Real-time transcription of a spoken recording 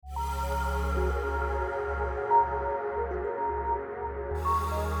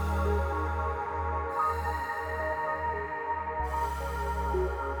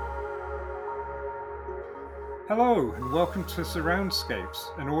Hello, and welcome to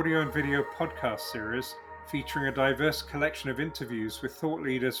Surroundscapes, an audio and video podcast series featuring a diverse collection of interviews with thought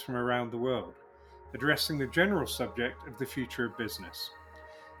leaders from around the world, addressing the general subject of the future of business.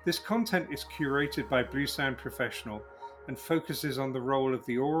 This content is curated by Blue Sound Professional and focuses on the role of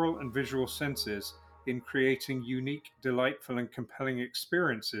the oral and visual senses in creating unique, delightful, and compelling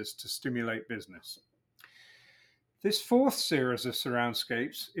experiences to stimulate business. This fourth series of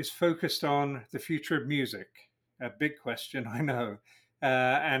Surroundscapes is focused on the future of music. A big question, I know.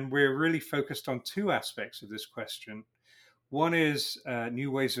 And we're really focused on two aspects of this question. One is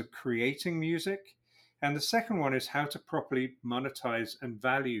new ways of creating music, and the second one is how to properly monetize and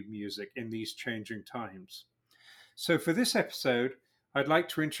value music in these changing times. So, for this episode, I'd like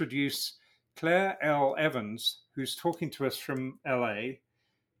to introduce Claire L. Evans, who's talking to us from LA.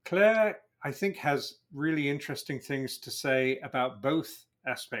 Claire, I think, has really interesting things to say about both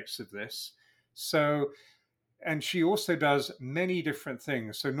aspects of this. So, and she also does many different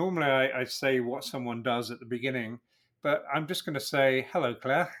things. So normally I say what someone does at the beginning, but I'm just going to say hello,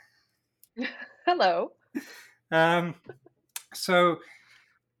 Claire. Hello. Um, so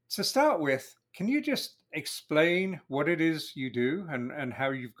to start with, can you just explain what it is you do and how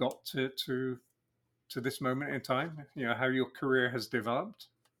you've got to this moment in time? You know, how your career has developed.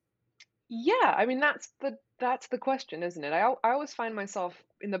 Yeah, I mean that's the question, isn't it? I always find myself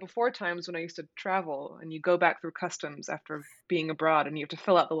in the before times when I used to travel, and you go back through customs after being abroad, and you have to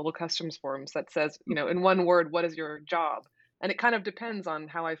fill out the little customs forms that says, in one word, what is your job? And it kind of depends on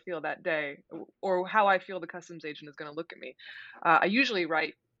how I feel that day, or how I feel the customs agent is going to look at me. I usually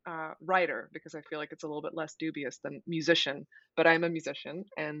write writer because I feel like it's a little bit less dubious than musician. But I'm a musician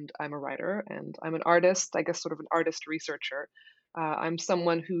and I'm a writer and I'm an artist. I guess sort of an artist researcher. I'm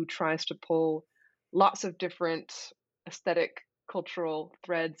someone who tries to pull lots of different aesthetic, cultural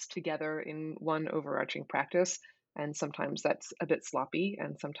threads together in one overarching practice. And sometimes that's a bit sloppy,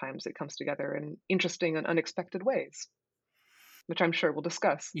 and sometimes it comes together in interesting and unexpected ways, which I'm sure we'll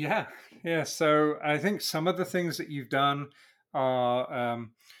discuss. Yeah, yeah. So I think some of the things that you've done are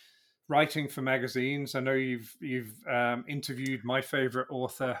writing for magazines. I know you've interviewed my favorite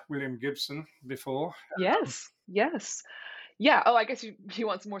author, William Gibson, before. Yes, yes. Yeah. Oh, I guess you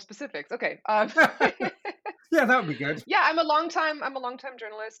want some more specifics. Okay. Yeah, that would be good. Yeah, I'm a long time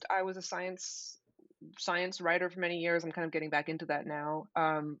journalist. I was a science writer for many years. I'm kind of getting back into that now.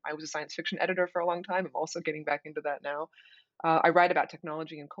 I was a science fiction editor for a long time. I'm also getting back into that now. I write about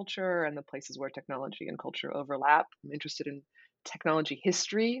technology and culture and the places where technology and culture overlap. I'm interested in technology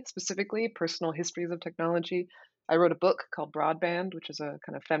history, specifically personal histories of technology. I wrote a book called Broadband, which is a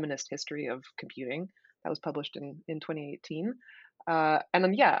kind of feminist history of computing that was published in 2018. And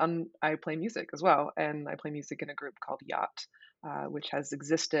then, yeah, I play music as well. And I play music in a group called Yacht, which has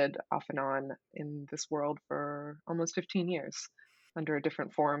existed off and on in this world for almost 15 years under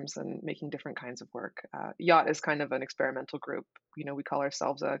different forms and making different kinds of work. Yacht is kind of an experimental group. We call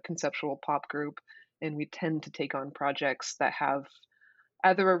ourselves a conceptual pop group, and we tend to take on projects that have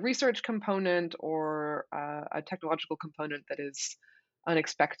either a research component or a technological component that is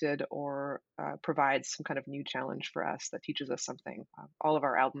unexpected or provides some kind of new challenge for us that teaches us something. All of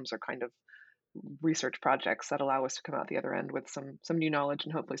our albums are kind of research projects that allow us to come out the other end with some new knowledge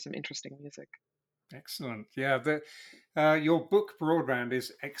and hopefully some interesting music. Excellent. Yeah, your book Broadband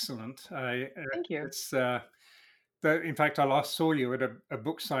is excellent. Thank you. It's in fact, I last saw you at a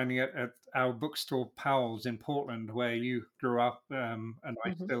book signing at our bookstore Powell's in Portland, where you grew up, and I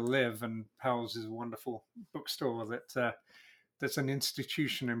Hmm. still live. And Powell's is a wonderful bookstore that's an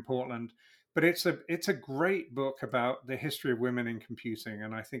institution in Portland. But it's a great book about the history of women in computing,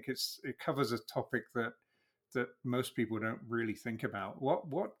 and I think it covers a topic that most people don't really think about.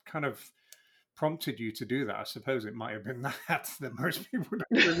 What kind of prompted you to do that? I suppose it might have been that most people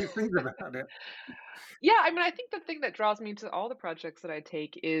don't really think about it. Yeah, I mean, I think the thing that draws me to all the projects that I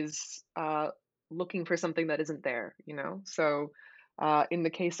take is looking for something that isn't there. So, in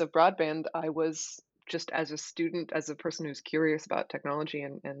the case of broadband, I was just as a student, as a person who's curious about technology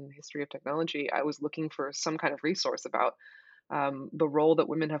and history of technology, I was looking for some kind of resource about the role that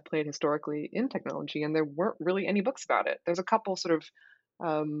women have played historically in technology, and there weren't really any books about it. There's a couple sort of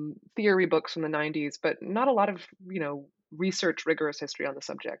theory books from the 90s, but not a lot of research rigorous history on the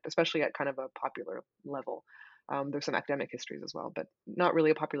subject, especially at kind of a popular level. There's some academic histories as well, but not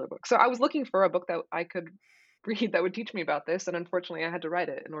really a popular book. So I was looking for a book that I could read that would teach me about this, and unfortunately, I had to write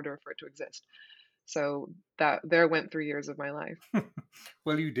it in order for it to exist. So that there went 3 years of my life.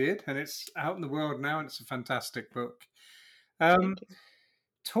 Well, you did, and it's out in the world now, and it's a fantastic book. Thank Um, you.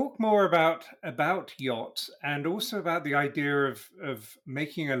 talk more about yachts and also about the idea of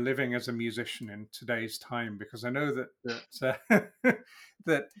making a living as a musician in today's time, because I know that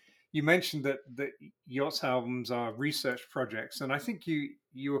that you mentioned that yachts albums are research projects, and I think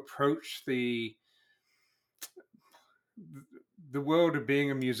you approach the world of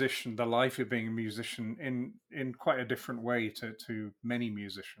being a musician, the life of being a musician, in quite a different way to many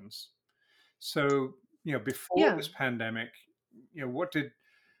musicians. So, before Yeah. this pandemic, what did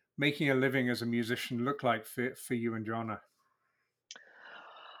making a living as a musician look like for you and Jonna?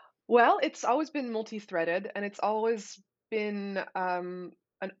 Well, it's always been multi-threaded, and it's always been an,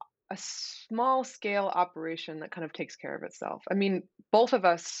 a small scale operation that kind of takes care of itself. I mean, both of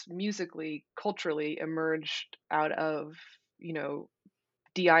us musically, culturally emerged out of, you know,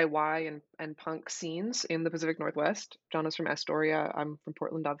 DIY and punk scenes in the Pacific Northwest. John is from Astoria. I'm from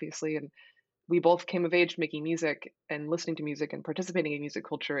Portland, obviously, and we both came of age making music and listening to music and participating in music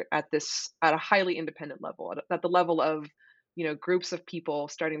culture at a highly independent level, at the level of groups of people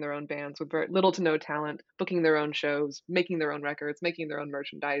starting their own bands with very little to no talent, booking their own shows, making their own records, making their own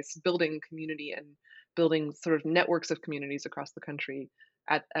merchandise, building community and building sort of networks of communities across the country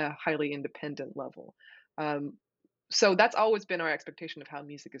at a highly independent level. Um, so that's always been our expectation of how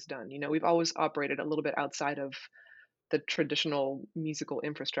music is done. We've always operated a little bit outside of the traditional musical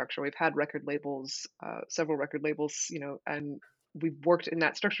infrastructure. We've had record labels, several record labels, and we've worked in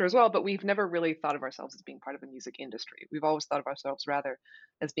that structure as well, but we've never really thought of ourselves as being part of a music industry. We've always thought of ourselves rather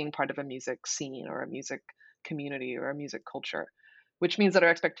as being part of a music scene or a music community or a music culture, which means that our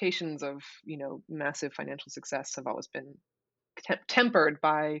expectations of, massive financial success have always been tempered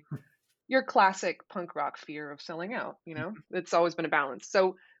by your classic punk rock fear of selling out. It's always been a balance.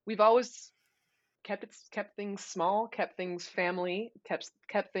 So we've always kept things small, kept things family, kept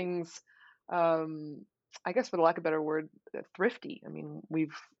things, I guess for the lack of a better word, thrifty. I mean,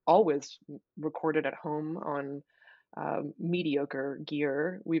 we've always recorded at home on mediocre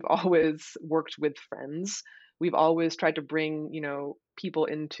gear. We've always worked with friends. We've always tried to bring, people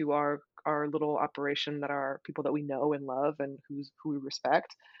into our little operation that are people that we know and love and who we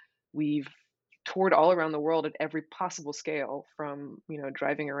respect. We've toured all around the world at every possible scale, from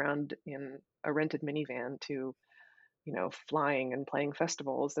driving around in a rented minivan to flying and playing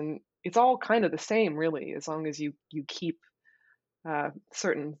festivals, and it's all kind of the same, really, as long as you keep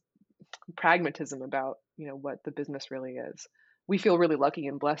certain pragmatism about what the business really is. We feel really lucky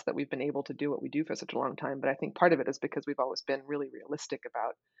and blessed that we've been able to do what we do for such a long time, but I think part of it is because we've always been really realistic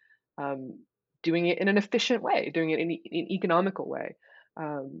about doing it in an efficient way, doing it in an economical way.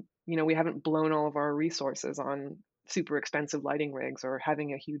 We haven't blown all of our resources on super expensive lighting rigs or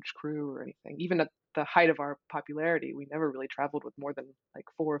having a huge crew or anything. Even at the height of our popularity, we never really traveled with more than like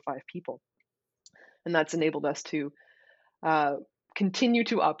 4 or 5 people, and that's enabled us to uh, continue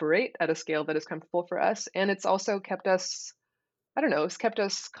to operate at a scale that is comfortable for us, and it's also kept us, I don't know, it's kept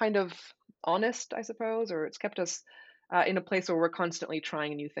us kind of honest, I suppose, or it's kept us in a place where we're constantly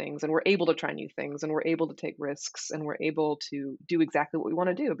trying new things and we're able to try new things and we're able to take risks and we're able to do exactly what we want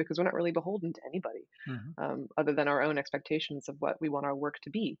to do because we're not really beholden to anybody Mhm. other than our own expectations of what we want our work to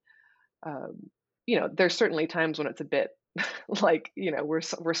be. There's certainly times when it's a bit like,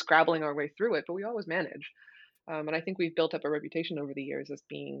 we're scrabbling our way through it, but we always manage. And I think we've built up a reputation over the years as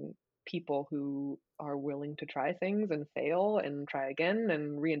being people who are willing to try things and fail and try again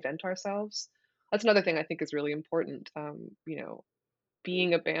and reinvent ourselves. That's another thing I think is really important.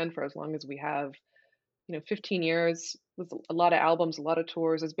 Being a band for as long as we have, 15 years with a lot of albums, a lot of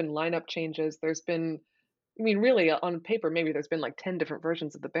tours, there's been lineup changes. There's been, I mean, really, on paper, maybe there's been like 10 different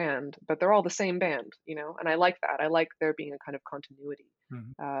versions of the band, but they're all the same band, and I like that. I like there being a kind of continuity.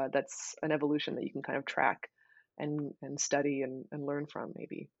 Mhm. That's an evolution that you can kind of track and study and learn from,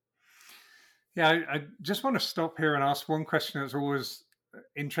 maybe. Yeah, I just want to stop here and ask one question that's always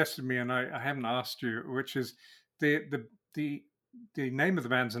interested me, and I haven't asked you, which is the the the the name of the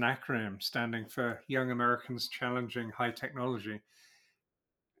band's an acronym standing for Young Americans Challenging High Technology.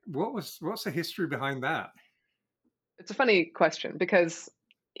 What's the history behind that? It's a funny question because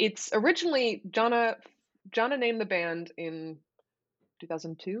it's originally Jonna named the band in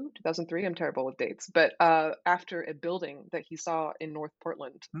 2002, 2003. I'm terrible with dates, but after a building that he saw in North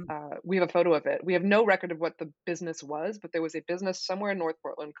Portland. Hmm. We have a photo of it. We have no record of what the business was, but there was a business somewhere in North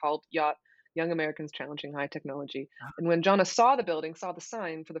Portland called Yacht Young Americans Challenging High Technology. And when Jonna saw the building, saw the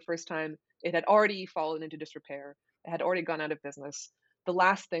sign for the first time, it had already fallen into disrepair. It had already gone out of business. The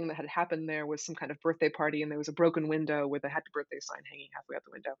last thing that had happened there was some kind of birthday party, and there was a broken window with a happy birthday sign hanging halfway out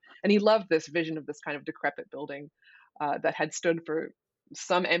the window. And he loved this vision of this kind of decrepit building that had stood for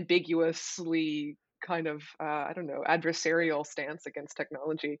some ambiguously kind of, I don't know, adversarial stance against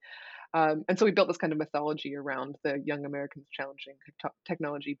technology. And so we built this kind of mythology around the young Americans challenging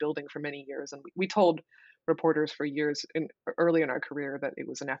technology building for many years. And we told reporters for years early in our career that it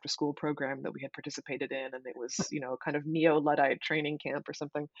was an after school program that we had participated in, and it was, kind of neo Luddite training camp or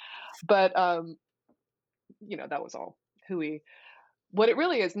something. But, that was all hooey. What it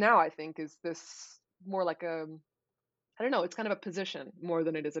really is now, I think, is this more like I don't know, it's kind of a position more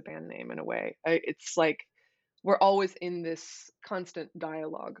than it is a band name in a way. It's like we're always in this constant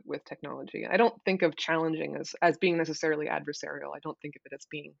dialogue with technology. I don't think of challenging as being necessarily adversarial. I don't think of it as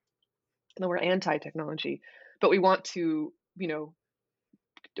being that we're anti-technology, but we want to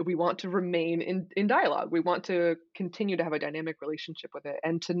remain in dialogue. We want to continue to have a dynamic relationship with it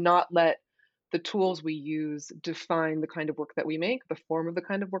and to not let the tools we use define the kind of work that we make, the form of the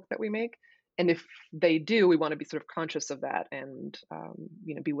kind of work that we make. And if they do, we want to be sort of conscious of that and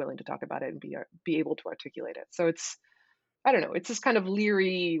be willing to talk about it and be able to articulate it. So it's I don't know. It's this kind of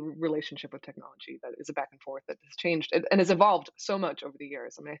leery relationship with technology that is a back and forth that has changed and has evolved so much over the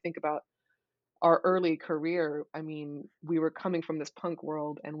years. I mean, I think about our early career. I mean, we were coming from this punk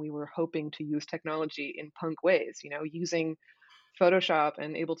world and we were hoping to use technology in punk ways, using Photoshop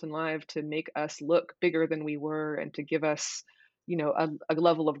and Ableton Live to make us look bigger than we were and to give us, a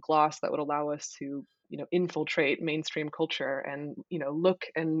level of gloss that would allow us to, infiltrate mainstream culture and, look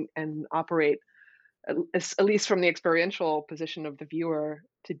and operate at least from the experiential position of the viewer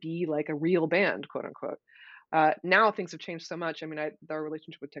to be like a real band, quote unquote. Now things have changed so much. I mean, our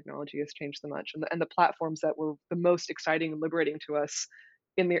relationship with technology has changed so much, and the platforms that were the most exciting and liberating to us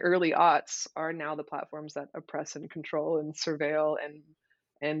in the early aughts are now the platforms that oppress and control and surveil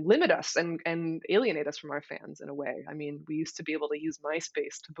and limit us and alienate us from our fans in a way. I mean, we used to be able to use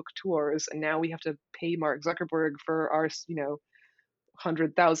MySpace to book tours, and now we have to pay Mark Zuckerberg for our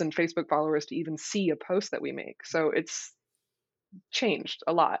 100,000 Facebook followers to even see a post that we make. So it's changed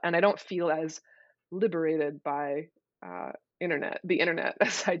a lot, and I don't feel as liberated by the internet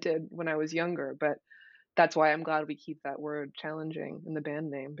as I did when I was younger. But that's why I'm glad we keep that word challenging in the band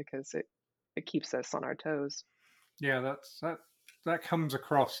name because it keeps us on our toes. Yeah, that comes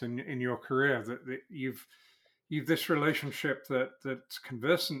across in your career that you've this relationship that's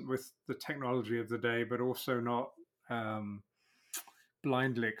conversant with the technology of the day, but also not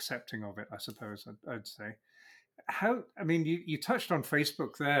blindly accepting of it, I suppose I'd say. I mean, you touched on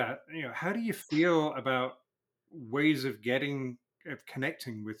Facebook there. How do you feel about ways of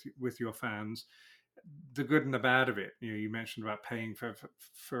connecting with your fans, the good and the bad of it? You mentioned about paying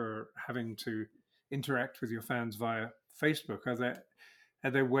for having to interact with your fans via Facebook.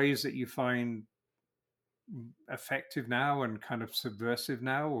 Are there ways that you find effective now and kind of subversive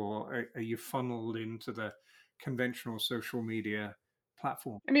now, or are you funneled into the conventional social media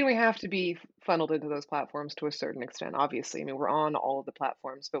platform? I mean, we have to be funneled into those platforms to a certain extent, obviously. I mean, we're on all of the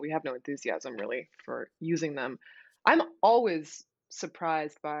platforms, but we have no enthusiasm really for using them. I'm always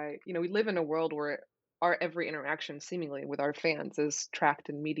surprised by, we live in a world where our every interaction seemingly with our fans is tracked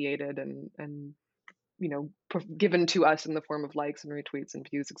and mediated and given to us in the form of likes and retweets and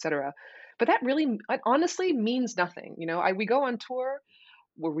views, etc. But that really honestly means nothing. We go on tour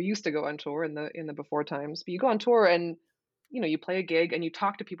where we used to go on tour in the before times, but you go on tour and you play a gig and you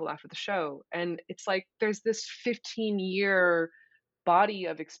talk to people after the show, and it's like there's this 15-year body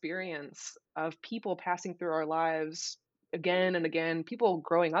of experience of people passing through our lives again and again, people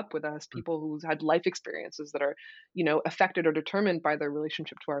growing up with us, people who's had life experiences that are, affected or determined by their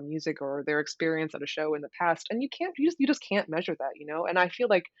relationship to our music or their experience at a show in the past. And you just can't measure that. And I feel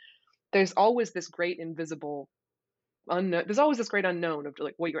like there's always this great invisible unknown. There's always this great unknown of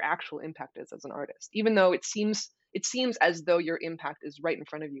like what your actual impact is as an artist, even though it seems as though your impact is right in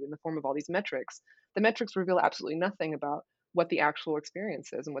front of you in the form of all these metrics. The metrics reveal absolutely nothing about what the actual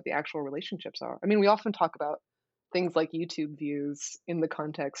experience is and what the actual relationships are. I mean, we often talk about things like YouTube views in the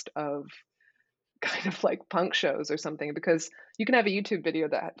context of kind of like punk shows or something, because you can have a YouTube video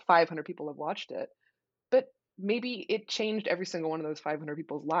that 500 people have watched it, but maybe it changed every single one of those 500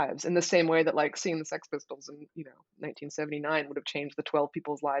 people's lives in the same way that like seeing the Sex Pistols in 1979 would have changed the 12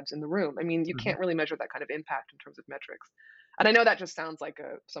 people's lives in the room. I mean, you Mhm. can't really measure that kind of impact in terms of metrics. And I know that just sounds like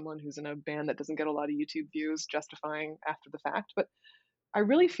someone who's in a band that doesn't get a lot of YouTube views justifying after the fact, but I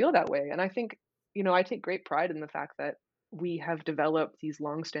really feel that way. And I think, I take great pride in the fact that we have developed these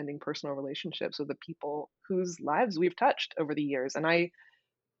long-standing personal relationships with the people whose lives we've touched over the years. And I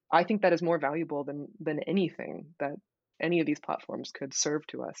think that is more valuable than anything that any of these platforms could serve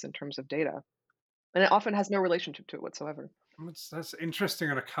to us in terms of data. And it often has no relationship to it whatsoever. That's interesting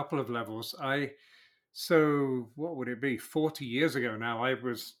on a couple of levels. So what would it be? 40 years ago now, I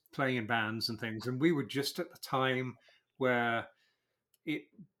was playing in bands and things, and we were just at the time where it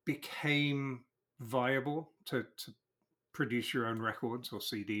became viable to produce your own records or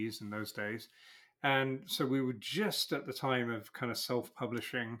CDs in those days. And so we were just at the time of kind of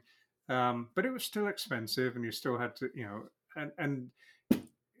self-publishing, but it was still expensive, and you still had to, and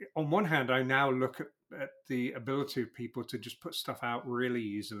on one hand, I now look at the ability of people to just put stuff out really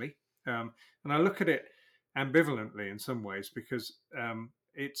easily. And I look at it ambivalently in some ways because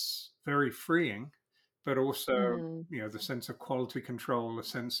it's very freeing, but also, Mm, the sense of quality control, a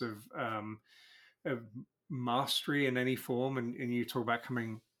sense of mastery in any form. And you talk about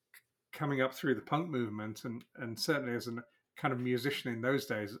coming up through the punk movement, and certainly as a kind of musician in those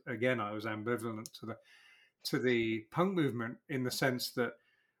days, again, I was ambivalent to the punk movement in the sense that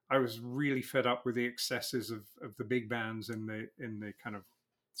I was really fed up with the excesses of the big bands in the kind of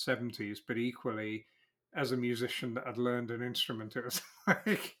 70s, but equally as a musician that had learned an instrument, it was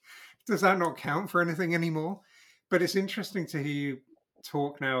like, does that not count for anything anymore? But it's interesting to hear you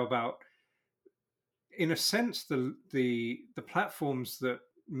talk now about, in a sense, the platforms that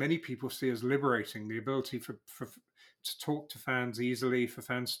many people see as liberating, the ability for to talk to fans easily, for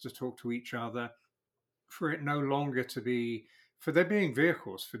fans to talk to each other, for it no longer to be, for there being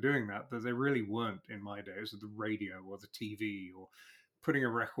vehicles for doing that they really weren't in my days, of the radio or the TV or putting a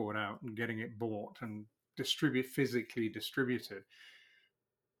record out and getting it bought and physically distributed.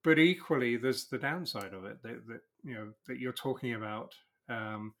 But equally, there's the downside of it that you're talking about,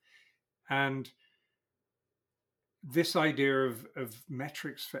 um, and this idea of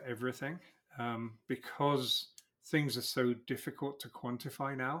metrics for everything, because things are so difficult to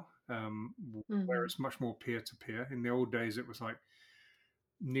quantify now, where mhm. it's much more peer to peer. In the old days, it was like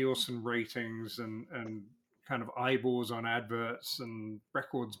Nielsen ratings and kind of eyeballs on adverts and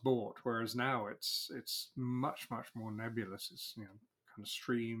records bought, whereas now it's much more nebulous. It's kind of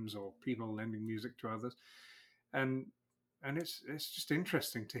streams or people lending music to others, and it's just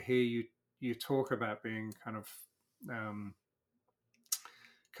interesting to hear you talk about being kind of um,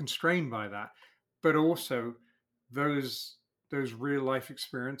 constrained by that, but also those those real life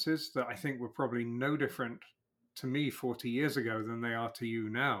experiences that I think were probably no different to me 40 years ago than they are to you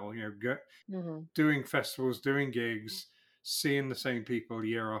now. Mhm. Doing festivals, doing gigs, seeing the same people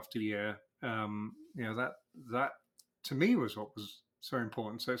year after year. That to me was what was so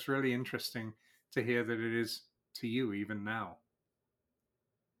important. So it's really interesting to hear that it is to you even now.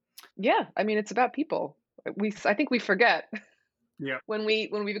 Yeah, I mean, it's about people. I think we forget Yeah. when we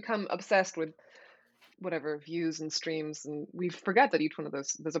become obsessed with whatever views and streams, and we forget that each one of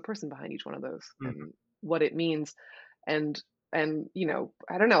those, there's a person behind each one of those Mhm. and what it means. And I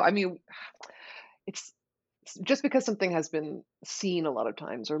don't know. I mean, it's just because something has been seen a lot of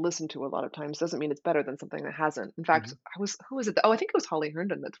times or listened to a lot of times doesn't mean it's better than something that hasn't. In fact, Mhm. who was it? Oh, I think it was Holly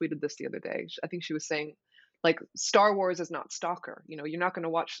Herndon that tweeted this the other day. I think she was saying, like, Star Wars is not Stalker. You're not going to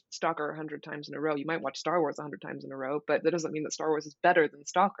watch Stalker 100 times in a row. You might watch Star Wars 100 times in a row, but that doesn't mean that Star Wars is better than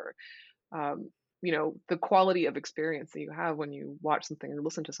Stalker. um, the quality of experience that you have when you watch something or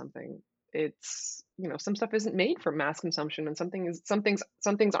listen to something, it's, some stuff isn't made for mass consumption, and some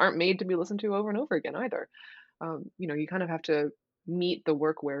things aren't made to be listened to over and over again either. You kind of have to meet the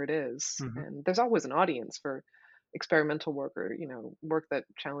work where it is, Mhm. and there's always an audience for experimental work, or work that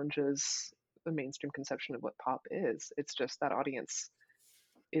challenges the mainstream conception of what pop is. It's just that audience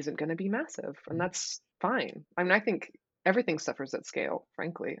isn't going to be massive, and Mhm. that's fine. I mean, I think everything suffers at scale,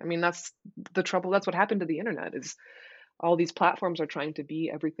 frankly. I mean, that's the trouble. That's what happened to the internet, is all these platforms are trying to be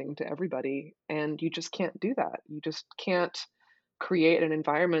everything to everybody, and you just can't do that. You just can't create an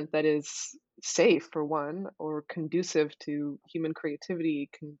environment that is safe, for one, or conducive to human creativity,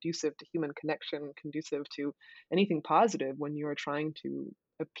 conducive to human connection, conducive to anything positive when you are trying to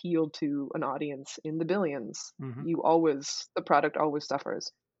appeal to an audience in the billions. Mhm. The product always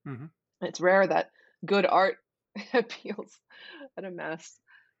suffers. Mhm. It's rare that good art appeals at a mass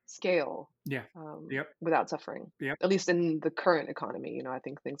scale, Yeah. Yep. without suffering. Yep. At least in the current economy, I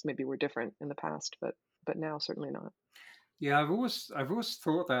think things maybe were different in the past, but now certainly not. Yeah, I've always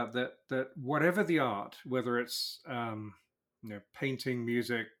thought that whatever the art, whether it's painting,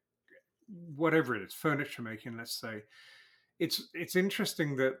 music, whatever it is, furniture making, let's say, it's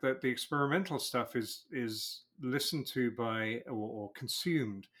interesting that the experimental stuff is listened to by or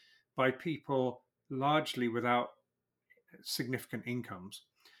consumed by people largely without significant incomes,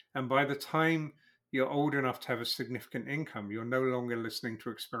 and by the time you're old enough to have a significant income, you're no longer listening to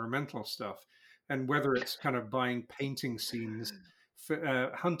experimental stuff. And whether it's kind of buying painting scenes,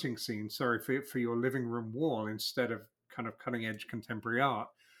 hunting scenes, sorry, for your living room wall instead of kind of cutting edge contemporary art,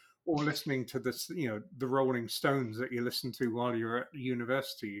 or listening to this, the Rolling Stones that you listen to while you're at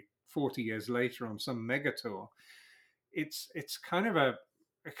university 40 years later on some mega tour. It's kind of a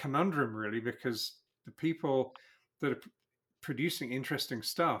conundrum, really, because the people that are producing interesting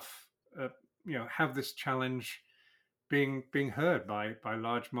stuff, have this challenge being heard by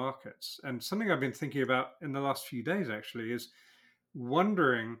large markets. And something I've been thinking about in the last few days actually is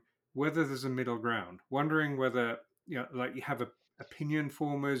wondering whether there's a middle ground, wondering whether, like you have opinion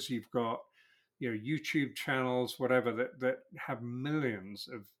formers, you've got, YouTube channels, whatever, that have millions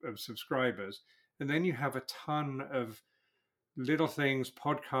of subscribers, and then you have a ton of little things,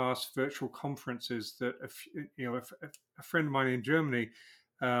 podcasts, virtual conferences that a friend of mine in Germany,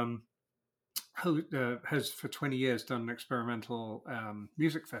 who has for 20 years done an experimental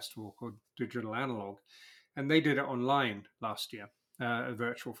music festival called Digital Analog, and they did it online last year, a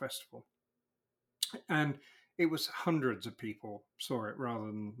virtual festival, and it was hundreds of people saw it rather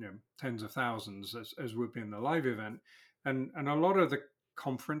than tens of thousands as would be in the live event, and a lot of the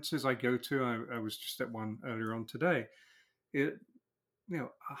conferences I go to, I was just at one earlier on today, it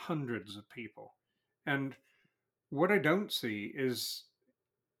hundreds of people, and what I don't see is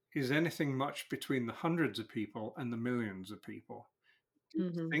anything much between the hundreds of people and the millions of people. Do you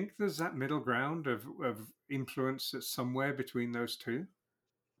Hmm. think there's that middle ground of influence that's somewhere between those two?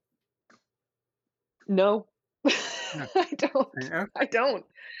 No, Yeah. I don't. Okay. I don't.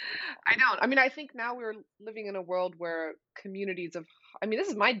 I don't. I mean, I think now we're living in a world where communities of, I mean, this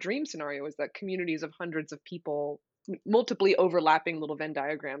is my dream scenario, is that communities of hundreds of people, multiply overlapping little Venn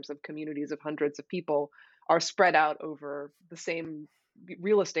diagrams of communities of hundreds of people are spread out over the same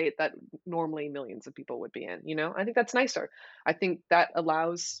real estate that normally millions of people would be in, I think that's nicer. I think that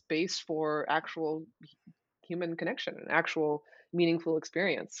allows space for actual human connection and actual meaningful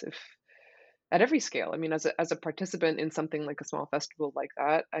experience. If at every scale. I mean, as a participant in something like a small festival like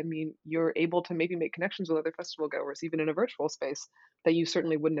that, I mean, you're able to maybe make connections with other festival goers, even in a virtual space, that you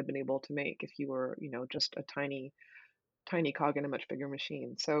certainly wouldn't have been able to make if you were, just a tiny cog in a much bigger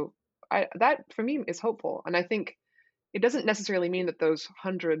machine. So that for me is hopeful, and I think it doesn't necessarily mean that those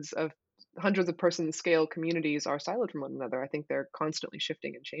hundreds of person scale communities are siloed from one another. I think they're constantly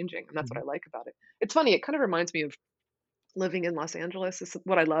shifting and changing, and that's what Mhm. I like about it. It's funny. It kind of reminds me of living in Los Angeles. Is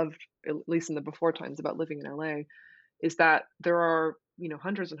what I loved, at least in the before times, about living in LA, is that there are,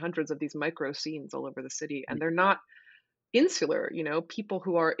 hundreds and hundreds of these micro scenes all over the city, and they're not insular. People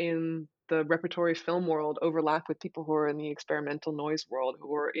who are in the repertory film world overlap with people who are in the experimental noise world,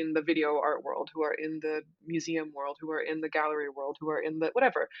 who are in the video art world, who are in the museum world, who are in the gallery world, who are in the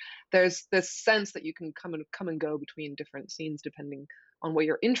whatever. There's this sense that you can come and go between different scenes depending on what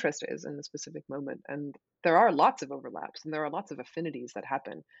your interest is in the specific moment. And there are lots of overlaps and there are lots of affinities that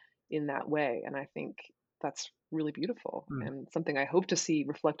happen in that way. And I think that's really beautiful Mm. and something I hope to see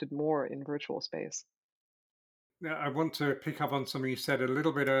reflected more in virtual space. Now, I want to pick up on something you said a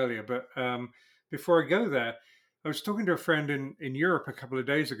little bit earlier, but before I go there, I was talking to a friend in Europe a couple of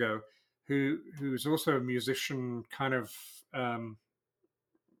days ago who's also a musician, kind of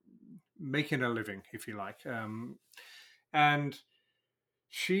making a living, if you like, and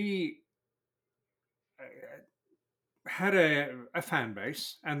she had a fan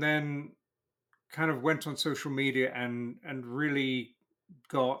base, and then kind of went on social media and really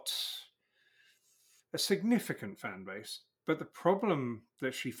got a significant fan base. But the problem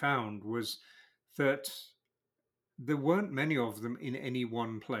that she found was that there weren't many of them in any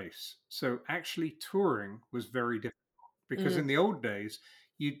one place. So actually touring was very difficult, because Mm, in the old days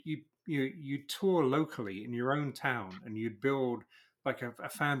you tour locally in your own town, and you'd build like a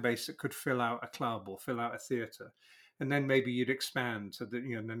fan base that could fill out a club or fill out a theater, and then maybe you'd expand to the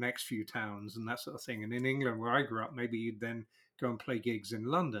next few towns and that sort of thing. And in England, where I grew up, maybe you'd then go and play gigs in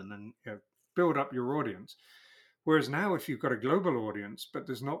London and build up your audience. Whereas now, if you've got a global audience, but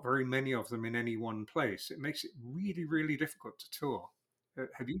there's not very many of them in any one place, it makes it really, really difficult to tour.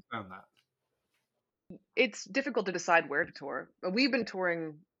 Have you found that? it's difficult to decide where to tour. But we've been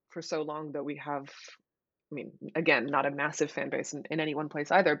touring for so long that we have, I mean, again, not a massive fan base in any one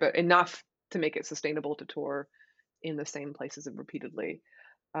place either, but enough to make it sustainable to tour in the same places repeatedly.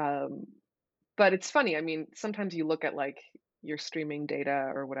 Um, but it's funny. I mean, sometimes you look at like your streaming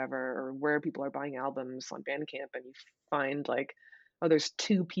data or whatever, or where people are buying albums on Bandcamp, and you find like, oh, there's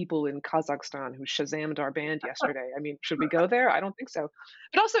two people in Kazakhstan who Shazammed our band yesterday. I mean, should we go there? I don't think so.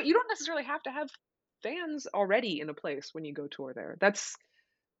 But also, you don't necessarily have to have fans already in a place when you go tour there. That's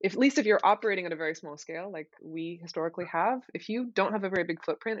if at least if you're operating at a very small scale, like we historically have, if you don't have a very big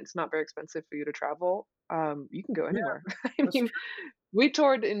footprint, it's not very expensive for you to travel. You can go Yeah, anywhere. I that's mean, we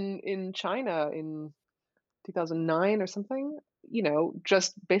toured in China in 2009 or something,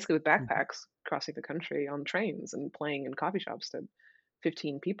 just basically with Mhm. backpacks crossing the country on trains and playing in coffee shops to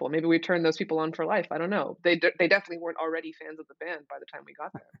 15 people. Maybe we turned those people on for life. I don't know. They definitely weren't already fans of the band by the time we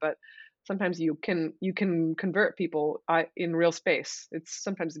got there. But sometimes you can convert people in real space. It's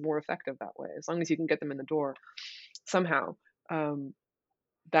sometimes more effective that way as long as you can get them in the door somehow. Um,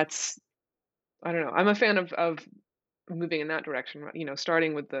 that's I don't know. I'm a fan of moving in that direction.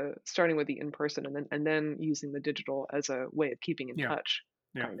 Starting with the in person and then using the digital as a way of keeping in Yeah, touch,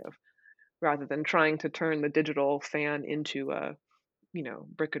 yeah. kind of, rather than trying to turn the digital fan into a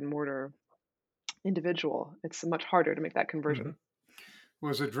brick and mortar individual. It's much harder to make that Mhm. conversion.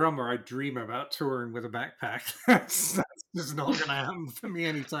 Well, as a drummer, I dream about touring with a backpack. That's just not gonna happen for me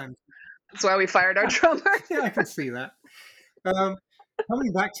anytime. That's why we fired our drummer. Yeah, I can see that. Um,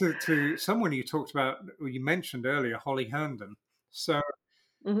 Coming back to someone you talked about, or you mentioned earlier, Holly Herndon. So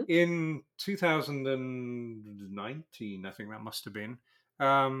Mhm. in 2019, I think that must have been,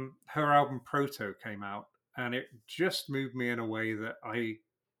 her album Proto came out, and it just moved me in a way that I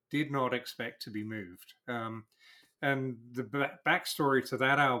did not expect to be moved. And the backstory to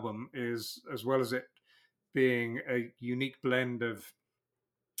that album is, as well as it being a unique blend of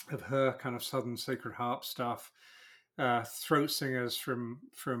her kind of southern sacred harp stuff, throat singers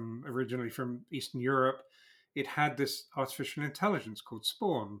from originally from Eastern Europe. It had this artificial intelligence called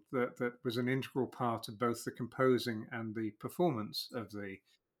Spawn that was an integral part of both the composing and the performance of the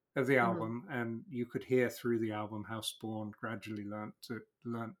Mhm. album, and you could hear through the album how Spawn gradually learn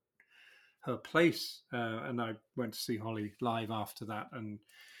her place. And I went to see Holly live after that, and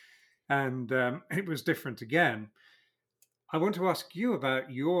it was different again. I want to ask you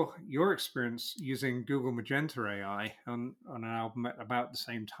about your experience using Google Magenta AI on an album at about the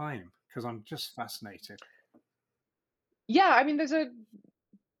same time, because I'm just fascinated. Yeah, I mean,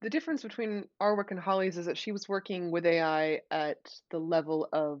 the difference between our work and Holly's is that she was working with AI at the level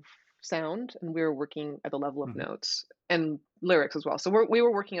of sound, and we were working at the level of Hmm. notes and lyrics as well. So we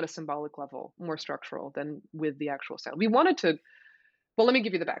were working at a symbolic level, more structural than with the actual sound. We wanted to. Well, let me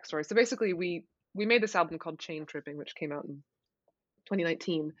give you the backstory. So basically, we made this album called Chain Tripping, which came out in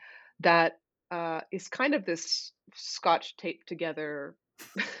 2019. That is kind of this scotch taped together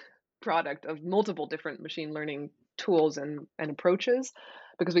product of multiple different machine learning tools and approaches,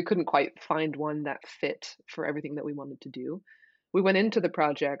 because we couldn't quite find one that fit for everything that we wanted to do. We went into the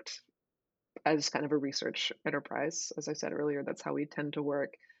project as kind of a research enterprise. As I said earlier, that's how we tend to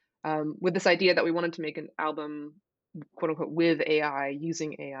work, with this idea that we wanted to make an album, quote unquote, with AI,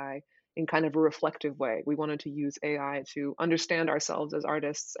 using AI in kind of a reflective way. We wanted to use AI to understand ourselves as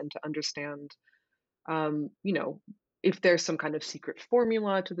artists and to understand, um, you know, if there's some kind of secret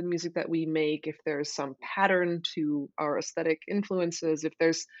formula to the music that we make, if there's some pattern to our aesthetic influences, if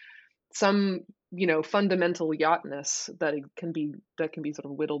there's some, fundamental yachtness that can be sort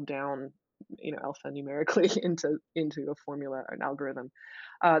of whittled down, alphanumerically into a formula or an algorithm.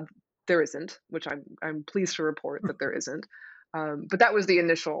 Uh, there isn't, which I'm pleased to report that there isn't. But that was the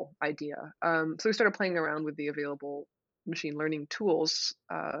initial idea. So we started playing around with the available machine learning tools.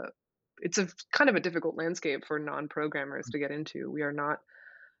 It's a kind of a difficult landscape for non-programmers to get into. We are not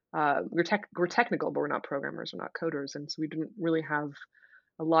we're technical, but we're not programmers, we're not coders, and so we didn't really have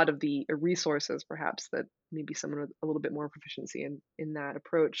a lot of the resources perhaps that maybe someone with a little bit more proficiency in that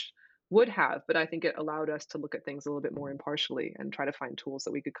approach would have. But I think it allowed us to look at things a little bit more impartially and try to find tools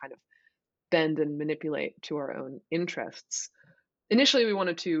that we could kind of bend and manipulate to our own interests. Initially, we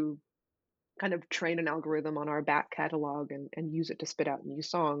wanted to kind of train an algorithm on our back catalog and use it to spit out new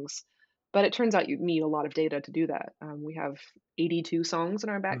songs. But it turns out you need a lot of data to do that. We have 82 songs in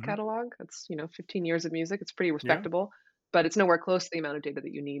our back Hmm. catalog. That's 15 years of music. It's pretty Yeah. respectable, but it's nowhere close to the amount of data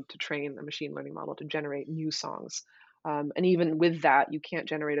that you need to train a machine learning model to generate new songs. And even with that, you can't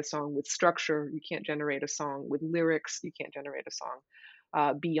generate a song with structure. You can't generate a song with lyrics. You can't generate a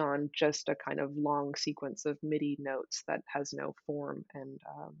song beyond just a kind of long sequence of MIDI notes that has no form and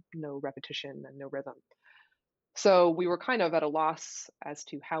no repetition and no rhythm. So we were kind of at a loss as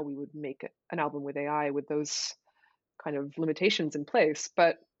to how we would make an album with AI with those kind of limitations in place.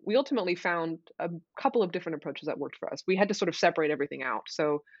 But we ultimately found a couple of different approaches that worked for us. We had to sort of separate everything out.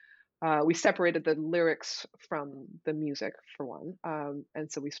 So we separated the lyrics from the music, for one.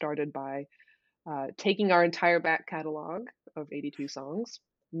 And so we started by taking our entire back catalog of 82 songs,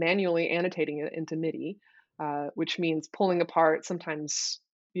 manually annotating it into MIDI, which means pulling apart sometimes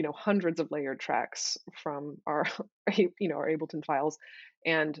hundreds of layered tracks from our our Ableton files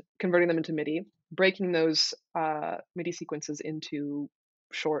and converting them into MIDI, breaking those MIDI sequences into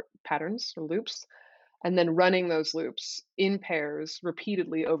short patterns or loops, and then running those loops in pairs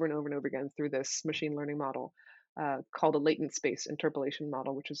repeatedly over and over and over again through this machine learning model. called a latent space interpolation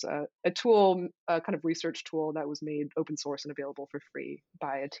model, which is a tool, a kind of research tool that was made open source and available for free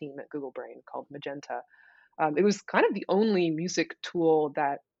by a team at Google Brain called Magenta. It was kind of the only music tool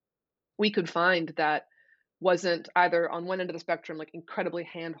that we could find that wasn't either on one end of the spectrum like incredibly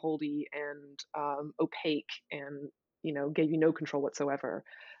handholdy and opaque and gave you no control whatsoever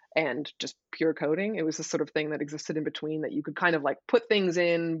and just pure coding. It was this sort of thing that existed in between that you could kind of like put things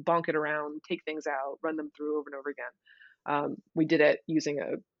in, bonk it around, take things out, run them through over and over again. We did it using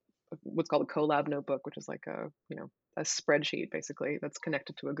a what's called a Colab notebook, which is like a spreadsheet basically that's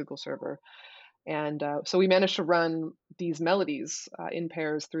connected to a Google server. And so we managed to run these melodies in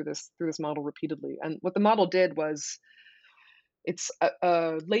pairs through this model repeatedly. And what the model did was it's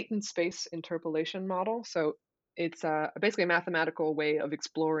a latent space interpolation model. So it's basically a mathematical way of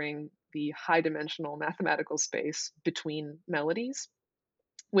exploring the high dimensional mathematical space between melodies,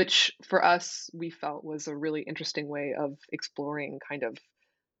 which for us we felt was a really interesting way of exploring kind of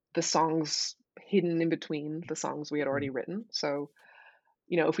the songs hidden in between the songs we had already written. So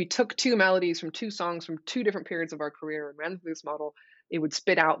if we took two melodies from two songs from two different periods of our career and ran through this model, it would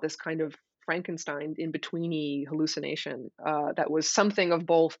spit out this kind of Frankenstein in betweeny hallucination that was something of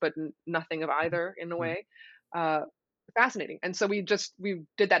both, but nothing of either in a way. Uh, Fascinating. And so we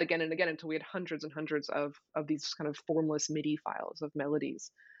did that again and again until we had hundreds and hundreds of these kind of formless MIDI files of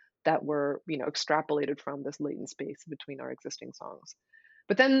melodies that were extrapolated from this latent space between our existing songs.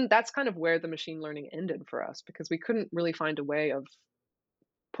 But then that's kind of where the machine learning ended for us because we couldn't really find a way of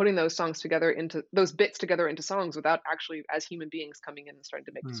putting those bits together into songs without actually as human beings coming in and starting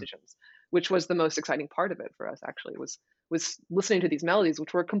to make decisions, which was the most exciting part of it for us actually was listening to these melodies,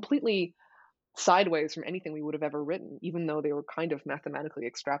 which were completely sideways from anything we would have ever written, even though they were kind of mathematically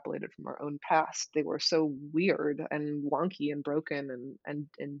extrapolated from our own past. They were so weird and wonky and broken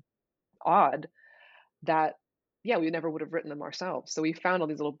and odd that yeah, we never would have written them ourselves. So we found all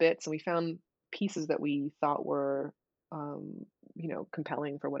these little bits and we found pieces that we thought were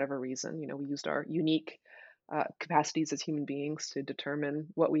compelling for whatever reason. We used our unique capacities as human beings to determine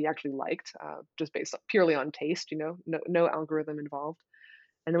what we actually liked, just based purely on taste. No algorithm involved.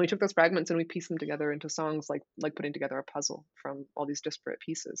 And then we took those fragments and we pieced them together into songs, like putting together a puzzle from all these disparate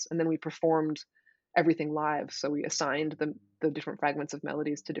pieces. And then we performed everything live. So we assigned the different fragments of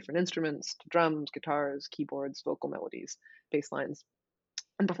melodies to different instruments, to drums, guitars, keyboards, vocal melodies, bass lines,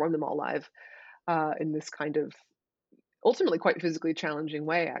 and performed them all live in this kind of ultimately quite physically challenging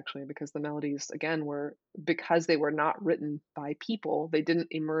way, actually, because the melodies, again, because they were not written by people, they didn't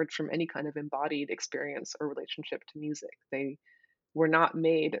emerge from any kind of embodied experience or relationship to music. They were not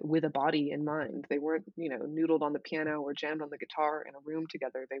made with a body in mind. They weren't, noodled on the piano or jammed on the guitar in a room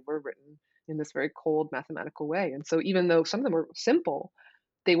together. They were written in this very cold mathematical way. And so even though some of them were simple,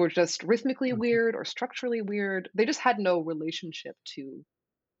 they were just rhythmically weird or structurally weird. They just had no relationship to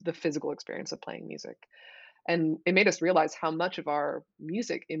the physical experience of playing music. And it made us realize how much of our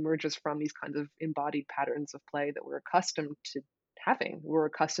music emerges from these kinds of embodied patterns of play that we're accustomed to having. We're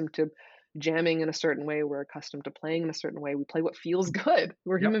accustomed to jamming in a certain way. We're accustomed to playing in a certain way. We play what feels good.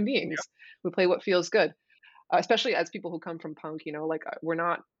 We're Yep. human beings. We play what feels good, especially as people who come from punk. We're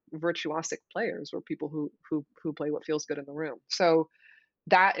not virtuosic players. We're people who play what feels good in the room. So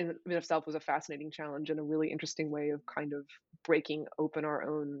that in itself was a fascinating challenge and a really interesting way of kind of breaking open our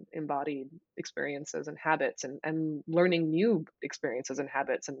own embodied experiences and habits and learning new experiences and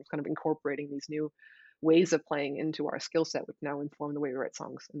habits and kind of incorporating these new ways of playing into our skill set, which now inform the way we write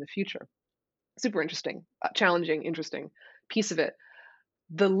songs in the future. Super interesting, challenging, interesting piece of it.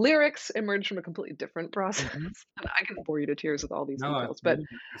 The lyrics emerged from a completely different process. And I can bore you to tears with all these No, details, but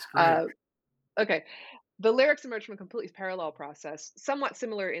it's great. okay. The lyrics emerged from a completely parallel process, somewhat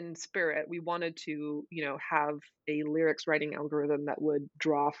similar in spirit. We wanted to, have a lyrics writing algorithm that would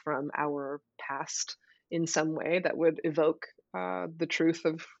draw from our past in some way that would evoke the truth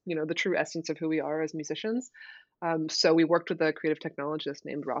of, the true essence of who we are as musicians. So we worked with a creative technologist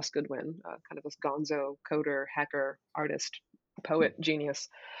named Ross Goodwin, kind of this gonzo coder, hacker, artist, poet, genius.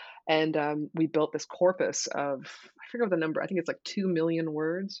 And we built this corpus of, I forget what the number, I think it's like 2 million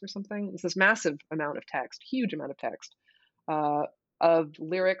words or something. It's this massive amount of text, huge amount of text, uh, of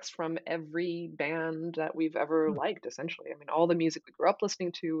lyrics from every band that we've ever liked, essentially. I mean, all the music we grew up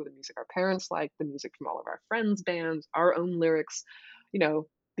listening to, the music our parents liked, the music from all of our friends' bands, our own lyrics,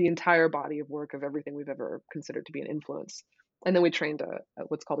 the entire body of work of everything we've ever considered to be an influence. And then we trained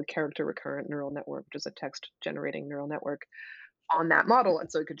what's called a character recurrent neural network, which is a text generating neural network on that model,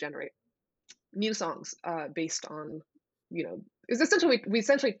 and so it could generate new songs based on, is essentially we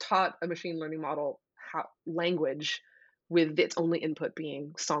essentially taught a machine learning model how language with its only input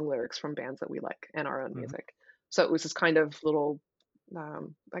being song lyrics from bands that we like and our own music. So it was this kind of little,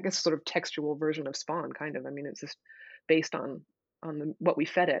 I guess, sort of textual version of Spawn, kind of. I mean, it's just based on what we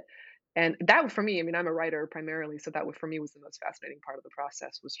fed it, and that for me, I mean, I'm a writer primarily, so that for me was the most fascinating part of the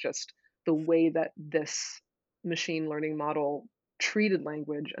process was just the way that this machine learning model treated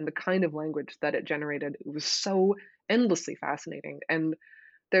language and the kind of language that it generated. It was so endlessly fascinating, and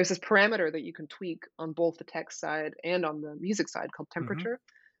there's this parameter that you can tweak on both the text side and on the music side called Hmm. temperature,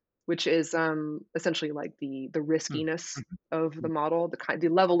 which is, essentially like the Mm. riskiness Mhm. of the Mm. model, the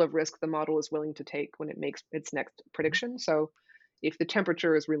level of risk the model is willing to take when it makes its next prediction. So, if the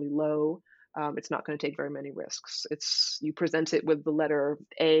temperature is really low, it's not going to take very many risks. It's you present it with the letter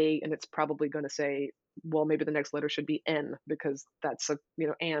A, and it's probably going to say, well, maybe the next letter should be N because that's a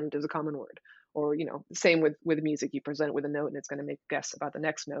and is a common word. Or same with music. You present it with a note, and it's going to make a guess about the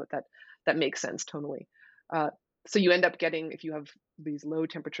next note that makes sense tonally. Uh, so you end up getting, if you have these low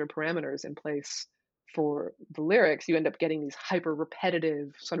temperature parameters in place for the lyrics, you end up getting these hyper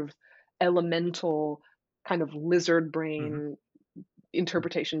repetitive, sort of elemental, kind of lizard Mhm. brain Mm.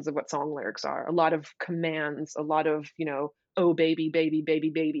 interpretations of what song lyrics are. A lot of commands, a lot of, oh baby, baby, baby,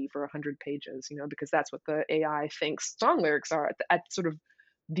 baby for 100 pages, because that's what the AI thinks song lyrics are at sort of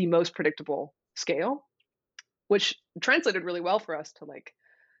the most predictable scale, which translated really well for us to like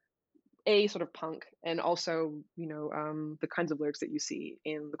a sort of punk and also the kinds of lyrics that you see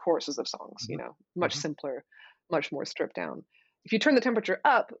in the choruses of songs, Mhm. much Mhm. simpler, much more stripped down. If you turn the temperature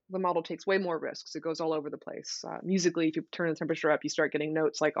up, the model takes way more risks. It goes all over the place. Musically, if you turn the temperature up, you start getting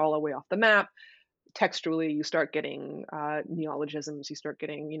notes like all the way off the map. Textually, you start getting neologisms. You start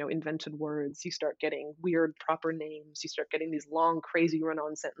getting invented words. You start getting weird proper names. You start getting these long crazy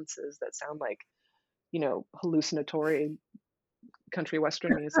run-on sentences that sound like hallucinatory country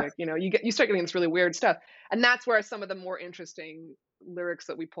western music. You start getting this really weird stuff, and that's where some of the more interesting lyrics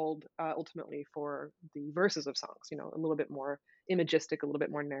that we pulled ultimately for the verses of songs. A little bit more imagistic, a little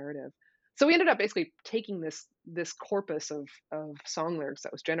bit more narrative. So we ended up basically taking this corpus of song lyrics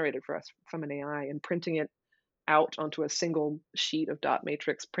that was generated for us from an AI and printing it out onto a single sheet of dot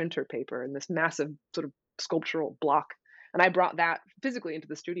matrix printer paper in this massive sort of sculptural block. And I brought that physically into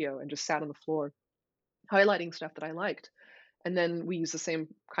the studio and just sat on the floor highlighting stuff that I liked, and then we use the same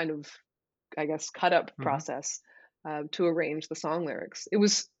kind of, I guess, cut up Mhm. process to arrange the song lyrics. It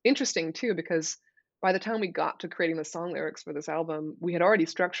was interesting too because by the time we got to creating the song lyrics for this album, we had already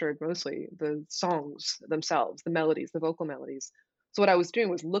structured mostly the songs themselves, the melodies, the vocal melodies. So what I was doing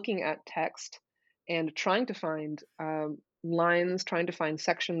was looking at text and trying to find lines, trying to find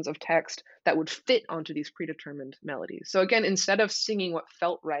sections of text that would fit onto these predetermined melodies. So again, instead of singing what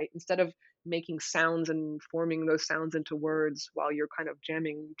felt right, instead of making sounds and forming those sounds into words while you're kind of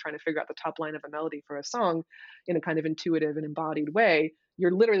jamming, trying to figure out the top line of a melody for a song in a kind of intuitive and embodied way.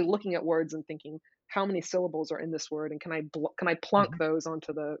 You're literally looking at words and thinking, how many syllables are in this word, and can I plunk Mhm. those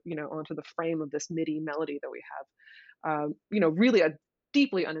onto the frame of this MIDI melody that we have? Really a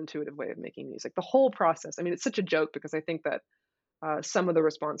deeply unintuitive way of making music. The whole process. I mean, it's such a joke because I think that some of the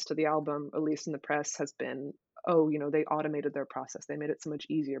response to the album, at least in the press, has been, oh, they automated their process. They made it so much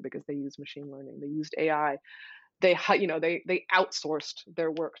easier because they used machine learning. They used AI. They outsourced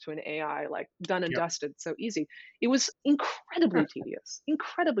their work to an AI, like done and Yep. dusted, so easy. It was incredibly tedious,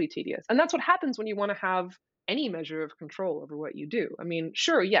 and that's what happens when you want to have any measure of control over what you do. I mean,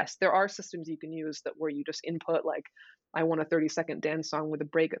 sure, yes, there are systems you can use that where you just input like, I want a 30-second dance song with a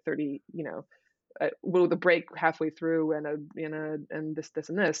break at 30, with a break halfway through and this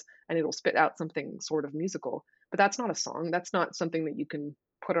and this, and it'll spit out something sort of musical. But that's not a song. That's not something that you can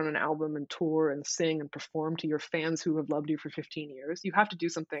put on an album and tour and sing and perform to your fans who have loved you for 15 years. You have to do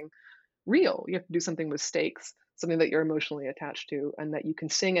something real. You have to do something with stakes, something that you're emotionally attached to, and that you can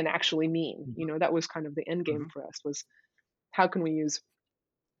sing and actually mean. Mhm. That was kind of the end game Mhm. for us was how can we use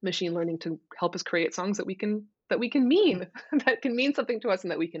machine learning to help us create songs that we can mean that can mean something to us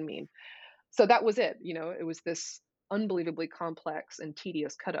and that we can mean. So that was it. It was this unbelievably complex and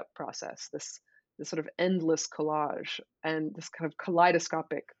tedious cut up process, this sort of endless collage and this kind of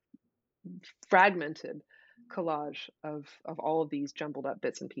kaleidoscopic, fragmented collage of all of these jumbled up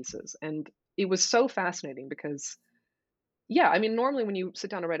bits and pieces. And it was so fascinating because yeah, I mean, normally when you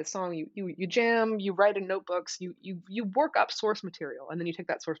sit down to write a song, you jam, you write in notebooks, you work up source material, and then you take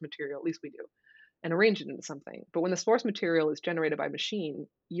that source material, at least we do, and arrange it into something. But when the source material is generated by machine,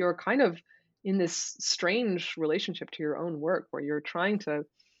 you're kind of in this strange relationship to your own work where you're trying to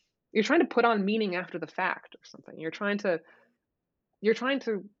put on meaning after the fact or something. You're trying to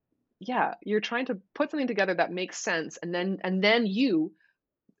yeah, you're trying to put something together that makes sense, and then you,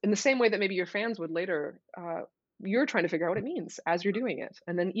 in the same way that maybe your fans would later, you're trying to figure out what it means as you're doing it.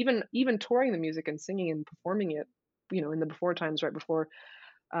 And then even touring the music and singing and performing it, in the before times, right before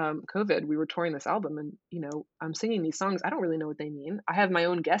COVID, we were touring this album, and I'm singing these songs. I don't really know what they mean. I have my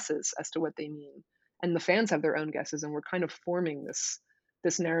own guesses as to what they mean, and the fans have their own guesses, and we're kind of forming this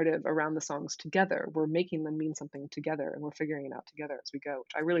narrative around the songs together. We're making them mean something together, and we're figuring it out together as we go,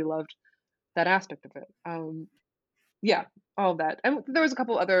 which I really loved that aspect of it. Yeah, all of that. And there was a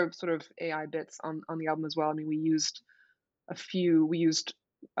couple other sort of AI bits on the album as well. I mean, we used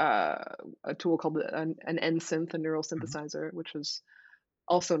a tool called an NSynth, a neural Mhm. synthesizer, which was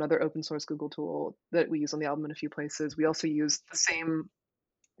also another open source Google tool that we use on the album in a few places. We also used the same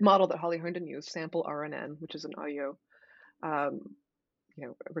model that Holly Herndon used, Sample RNN, which is an audio, um,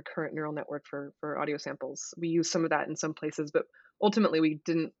 a recurrent neural network for audio samples. We used some of that in some places, but ultimately we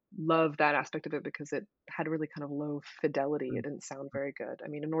didn't love that aspect of it because it had really kind of low fidelity. It didn't sound very good. I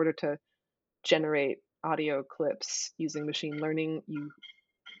mean, in order to generate audio clips using machine learning,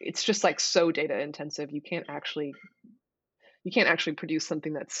 it's just like so data intensive. You can't actually produce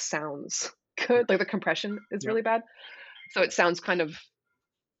something that sounds good. Like the compression is Yep. really bad. So it sounds kind of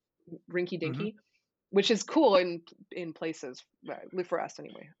rinky Mhm. dinky, which is cool in places, for us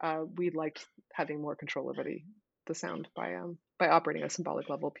anyway. We liked having more control over the sound by operating at a symbolic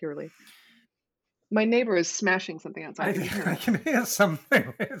level purely. My neighbor is smashing something outside. Can you hear I him? can hear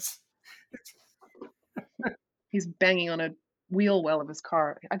something. It's He's banging on a wheel well of his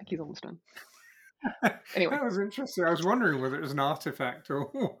car. I think he's almost done. Anyway. that was interesting. I was wondering whether it was an artifact or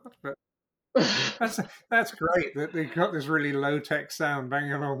what, but that's that's great that they got this really low tech sound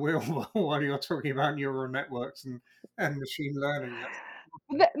banging on a wheel while you're talking about neural networks and machine learning.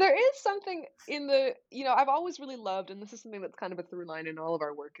 That's There is something in I've always really loved, and this is something that's kind of a through line in all of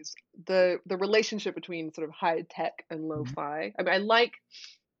our work, is the relationship between sort of high tech and Mhm. lo-fi. I mean, I like,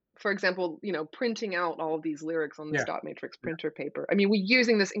 for example, printing out all of these lyrics on this Yeah, dot matrix yeah. printer paper. I mean, we're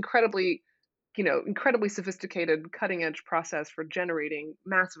using this incredibly sophisticated cutting edge process for generating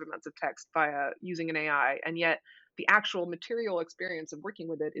massive amounts of text via using an AI, and yet the actual material experience of working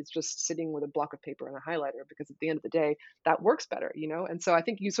with it is just sitting with a block of paper and a highlighter, because at the end of the day that works better. And so I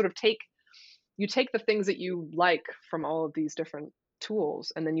think you sort of take the things that you like from all of these different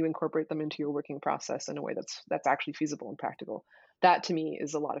tools, and then you incorporate them into your working process in a way that's actually feasible and practical. That to me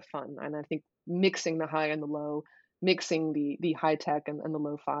is a lot of fun, and I think mixing the high and the low, mixing the high tech and the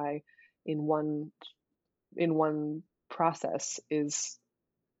lo-fi in one process is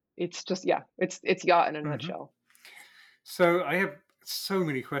it's just yeah, it's yacht in a Mhm. nutshell. So I have so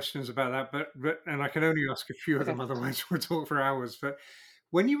many questions about that, but and I can only ask a few of Okay. them, otherwise we'll talk for hours. But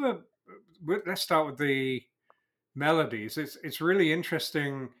when you were, let's start with the melodies. It's really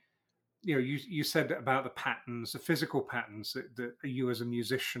interesting. You said about the patterns, the physical patterns that you as a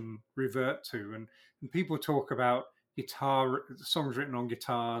musician revert to, and people talk about guitar songs written on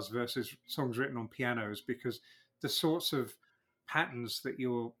guitars versus songs written on pianos, because the sorts of patterns that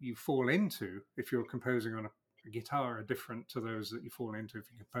you fall into if you're composing on a guitar are different to those that you fall into if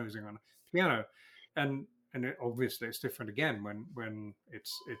you're composing on a piano, and obviously it's different again when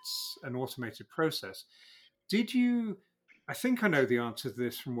it's an automated process. Did you? I think I know the answer to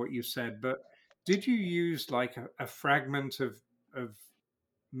this from what you said, but did you use like a fragment of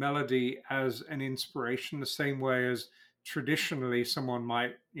melody as an inspiration, the same way as traditionally someone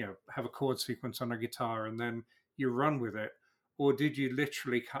might, have a chord sequence on a guitar and then you run with it, or did you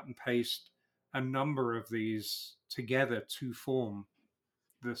literally cut and paste a number of these together to form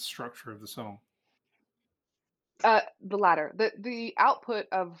the structure of the song? The latter. The output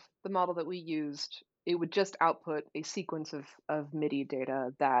of the model that we used, it would just output a sequence of MIDI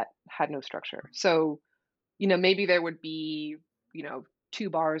data that had no structure. So, maybe there would be, you know, 2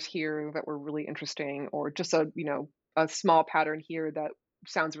 bars here that were really interesting, or just a small pattern here that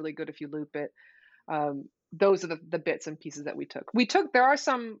sounds really good if you loop it. Those are the bits and pieces that we took. There are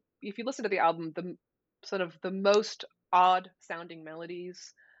some, if you listen to the album, sort of the most odd sounding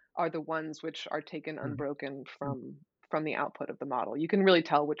melodies are the ones which are taken Mhm. unbroken from the output of the model. You can really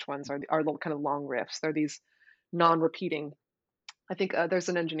tell which ones are the kind of long riffs. They're these non-repeating. I think there's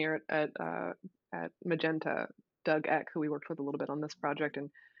an engineer at Magenta, Doug Eck, who we worked with a little bit on this project, and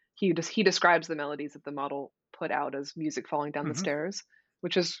he describes the melodies that the model put out as music falling down the Mhm. stairs,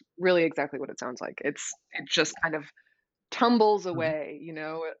 which is really exactly what it sounds like. It just kind of tumbles Mhm. away,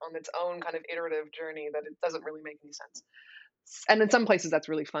 on its own kind of iterative journey that it doesn't really make any sense. And in some places that's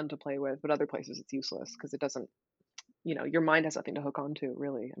really fun to play with, but other places it's useless because it doesn't, your mind has nothing to hook onto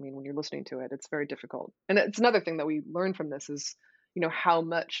really. I mean, when you're listening to it, it's very difficult. And it's another thing that we learn from this is, how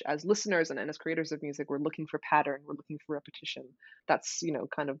much as listeners and as creators of music, we're looking for pattern, we're looking for repetition. That's,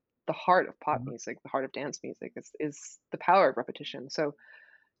 kind of the heart of pop Mhm. music, the heart of dance music is the power of repetition. So,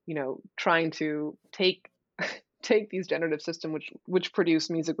 trying to take these generative system which produce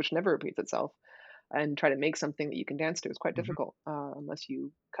music which never repeats itself and try to make something that you can dance to is quite Mhm. difficult unless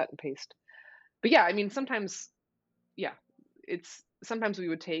you cut and paste. But yeah, I mean, sometimes, yeah, it's sometimes we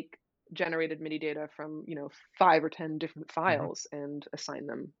would take generated MIDI data from, 5 or 10 different Mhm. files and assign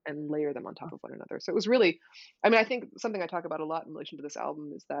them and layer them on top of one another. So it was really, I mean, I think something I talk about a lot in relation to this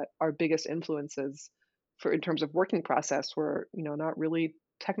album is that our biggest influences for in terms of working process were, not really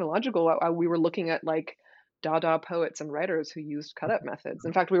technological. We were looking at like Dada poets and writers who used cut up methods.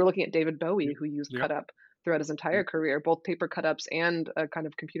 In fact, we were looking at David Yeah. Bowie, who used Yeah. cut up throughout his entire career, both paper cut ups and a kind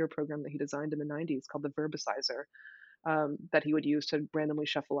of computer program that he designed in the 90s called the Verbicizer, that he would use to randomly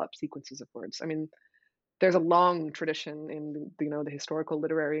shuffle up sequences of words. I mean, there's a long tradition in the historical,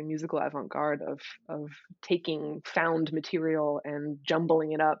 literary, and musical avant-garde of taking found material and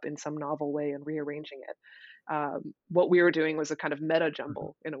jumbling it up in some novel way and rearranging it. What we were doing was a kind of meta Mhm.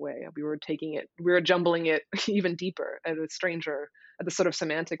 jumble in a way. We were jumbling it even deeper at the sort of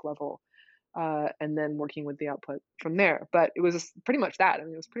semantic level, and then working with the output from there. But it was pretty much that. I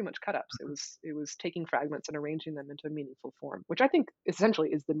mean, it was pretty much cut ups. It was taking fragments and arranging them into a meaningful form, which I think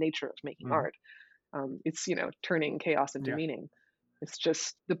essentially is the nature of making Mhm. art. It's turning chaos into Yeah. meaning. It's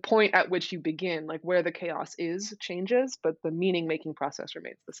just the point at which you begin, like where the chaos is, changes, but the meaning making process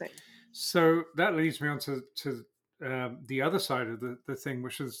remains the same. So that leads me on to the other side of the thing,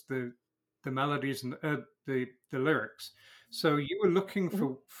 which is the melodies and the lyrics. So you were looking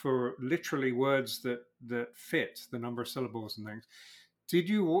Mhm. for literally words that fit the number of syllables and things.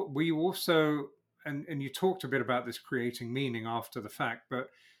 Were you also, and you talked a bit about this creating meaning after the fact,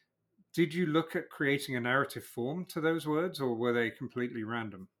 but did you look at creating a narrative form to those words, or were they completely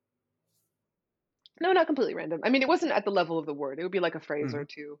random? No, not completely random. I mean, it wasn't at the level of the word. It would be like a phrase Hmm. or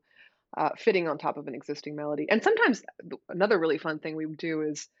two fitting on top of an existing melody. And sometimes another really fun thing we would do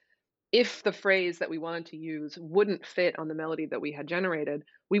is if the phrase that we wanted to use wouldn't fit on the melody that we had generated,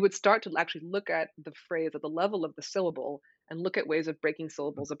 we would start to actually look at the phrase at the level of the syllable and look at ways of breaking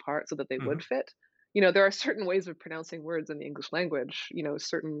syllables apart so that they Hmm. would fit. There are certain ways of pronouncing words in the English language,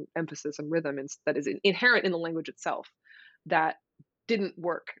 certain emphasis and rhythm that is inherent in the language itself that didn't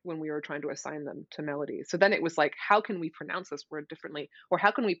work when we were trying to assign them to melodies. So then it was like, how can we pronounce this word differently? Or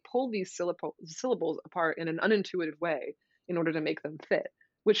how can we pull these syllables apart in an unintuitive way in order to make them fit?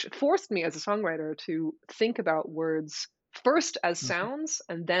 Which forced me as a songwriter to think about words first as Hmm. sounds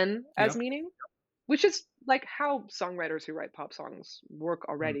and then as Yeah. meaning, which is like how songwriters who write pop songs work Mm.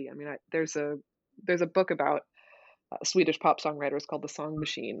 already. I mean, there's a book about Swedish pop songwriters called The Song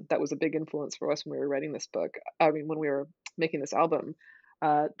Machine that was a big influence for us when we were writing this book. I mean, when we were making this album,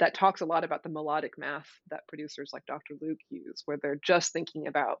 that talks a lot about the melodic math that producers like Dr. Luke use, where they're just thinking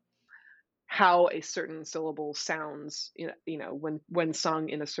about how a certain syllable sounds, when sung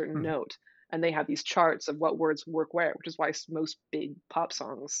in a certain Mhm. note, and they have these charts of what words work where, which is why most big pop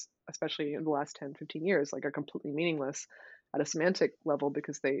songs, especially in the last 10, 15 years, like are completely meaningless at a semantic level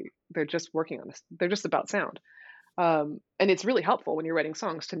because they're just working on this. They're just about sound. And it's really helpful when you're writing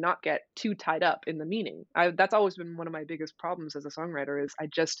songs to not get too tied up in the meaning. That's always been one of my biggest problems as a songwriter is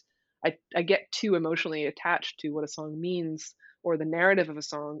I get too emotionally attached to what a song means or the narrative of a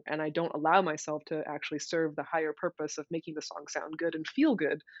song, and I don't allow myself to actually serve the higher purpose of making the song sound good and feel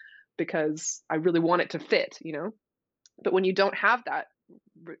good because I really want it to fit. But when you don't have that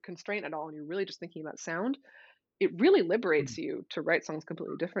constraint at all and you're really just thinking about sound, it really liberates Mhm. you to write songs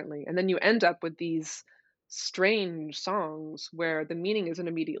completely differently. And then you end up with these strange songs where the meaning isn't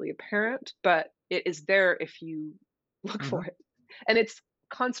immediately apparent, but it is there if you look Mhm. for it. And it's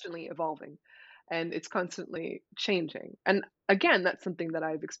constantly evolving and it's constantly changing. And again, that's something that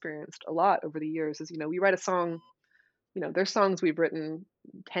I've experienced a lot over the years is, we write a song, there's songs we've written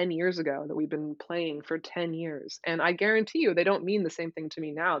 10 years ago that we've been playing for 10 years. And I guarantee you they don't mean the same thing to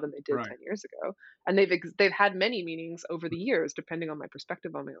me now than they did Right. 10 years ago. And they've had many meanings over the years depending on my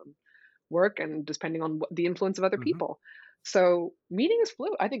perspective on my own work and depending on the influence of other Mhm. people. So meaning is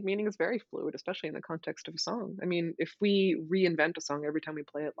fluid. I think meaning is very fluid, especially in the context of a song. I mean, if we reinvent a song every time we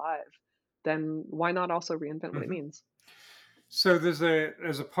play it live, then why not also reinvent what it Mhm. means? So there's a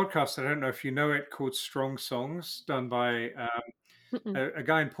podcast, I don't know if you know it, called Strong Songs, done by Mm-mm. a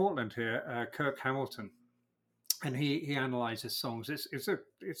guy in Portland here, Kirk Hamilton, and he analyzes songs. It's a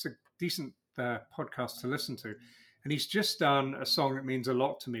decent podcast to listen to, and he's just done a song that means a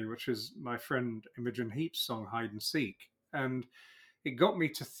lot to me, which is my friend Imogen Heap's song "Hide and Seek," and it got me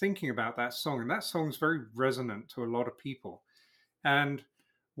to thinking about that song, and that song's very resonant to a lot of people. And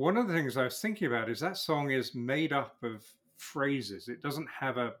one of the things I was thinking about is that song is made up of phrases. It doesn't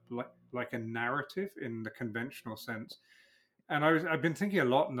have a like a narrative in the conventional sense. And I've been thinking a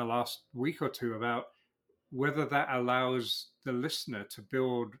lot in the last week or two about whether that allows the listener to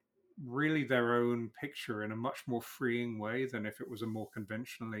build really their own picture in a much more freeing way than if it was a more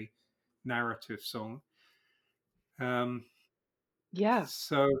conventionally narrative song. Um, Yeah,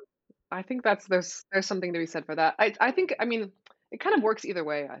 so, I think that's there's something to be said for that. I think, I mean, it kind of works either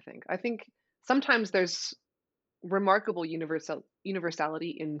way, I think. I think sometimes there's remarkable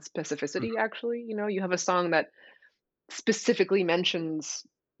universality in specificity, actually. You know, you have a song that specifically mentions,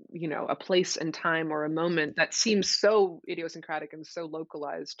 you know, a place and time or a moment that seems so idiosyncratic and so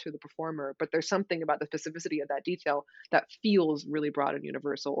localized to the performer, but there's something about the specificity of that detail that feels really broad and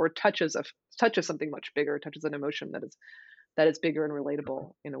universal, or touches something much bigger, touches an emotion that is bigger and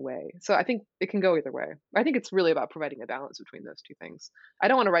relatable in a way. So I think it can go either way. I think it's really about providing a balance between those two things. I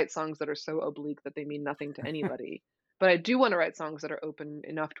don't want to write songs that are so oblique that they mean nothing to anybody, but I do want to write songs that are open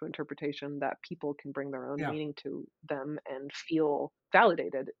enough to interpretation that people can bring their own yeah. meaning to them and feel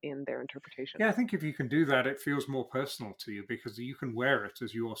validated in their interpretation. Yeah, I think if you can do that, it feels more personal to you because you can wear it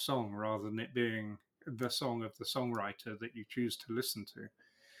as your song rather than it being the song of the songwriter that you choose to listen to.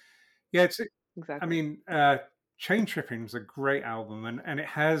 Yeah, I Exactly. mean, Chain Tripping is a great album, and it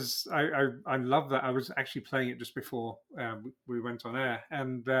has. I love that. I was actually playing it just before we went on air,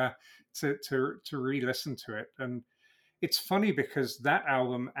 and to re-listen to it, and it's funny because that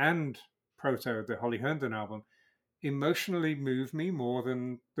album and Proto, the Holly Herndon album, emotionally move me more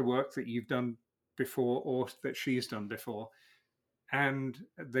than the work that you've done before or that she's done before. And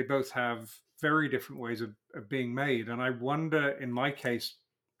they both have very different ways of being made. And I wonder, in my case,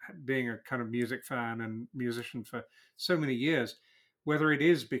 being a kind of music fan and musician for so many years, whether it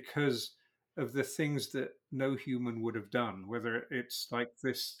is because of the things that no human would have done, whether it's like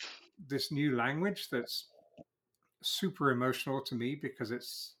this new language that's super emotional to me because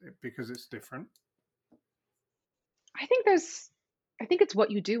it's different. I think there's I think it's what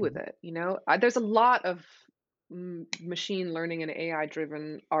you do with Mhm. it, you know? There's a lot of machine learning and AI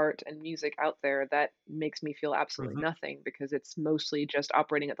driven art and music out there that makes me feel absolutely Mhm. nothing because it's mostly just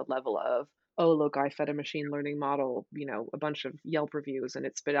operating at the level of, oh, look, I fed a machine learning model, you know, a bunch of Yelp reviews and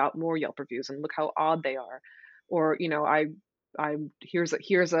it spit out more Yelp reviews and look how odd they are. Or, you know, I here's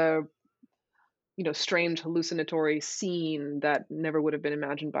a you know, strange hallucinatory scene that never would have been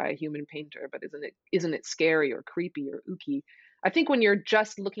imagined by a human painter, but isn't it scary or creepy or ooky? I think when you're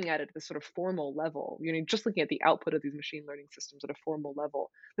just looking at it at this sort of formal level, you know, just looking at the output of these machine learning systems at a formal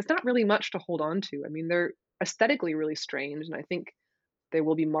level, there's not really much to hold on to. I mean, they're aesthetically really strange, and I think they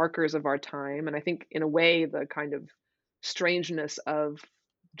will be markers of our time. And I think, in a way, the kind of strangeness of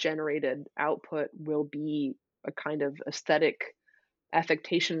generated output will be a kind of aesthetic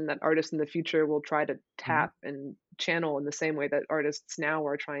affectation that artists in the future will try to Mhm. tap and channel in the same way that artists now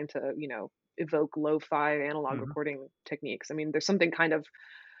are trying to, you know, evoke lo-fi analog Mhm. recording techniques. I mean, there's something kind of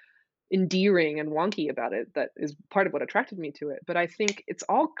endearing and wonky about it that is part of what attracted me to it. But I think it's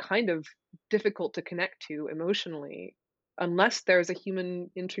all kind of difficult to connect to emotionally unless there's a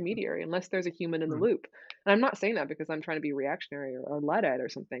human intermediary, unless there's a human in the Mhm. loop. And I'm not saying that because I'm trying to be reactionary or Luddite or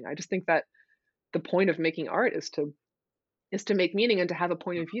something. I just think that the point of making art is to make meaning and to have a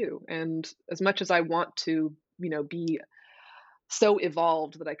point of view. And as much as I want to, you know, be so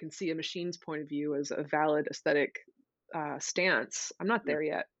evolved that I can see a machine's point of view as a valid aesthetic stance, I'm not Yeah. there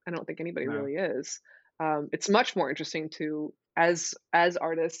yet. I don't think anybody No. really is. It's much more interesting to, as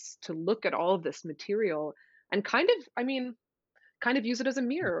artists, to look at all of this material and kind of, I mean, kind of use it as a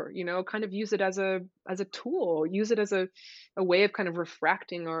mirror, you know, kind of use it as a tool, use it as a way of kind of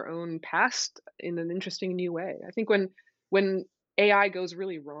refracting our own past in an interesting new way. I think when AI goes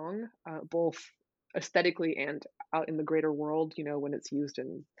really wrong, both aesthetically and out in the greater world, you know, when it's used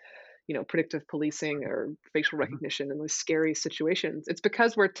in, you know, predictive policing or facial Mhm. recognition in those scary situations, it's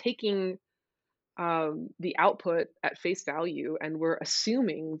because we're taking the output at face value, and we're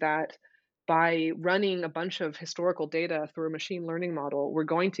assuming that by running a bunch of historical data through a machine learning model, we're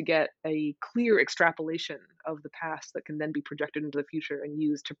going to get a clear extrapolation of the past that can then be projected into the future and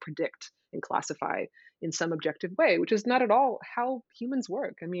used to predict and classify in some objective way, which is not at all how humans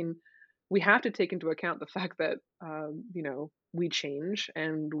work. I mean, we have to take into account the fact that, you know, we change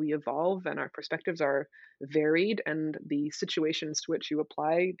and we evolve and our perspectives are varied, and the situations to which you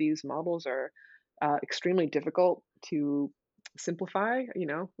apply these models are extremely difficult to simplify. You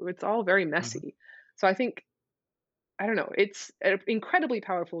know, it's all very Mhm. messy. So I think, I don't know, it's an incredibly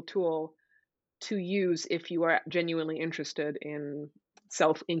powerful tool to use if you are genuinely interested in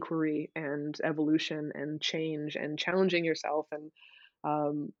self inquiry and evolution and change and challenging yourself and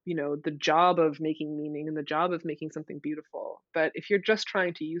the job of making meaning and the job of making something beautiful. But if you're just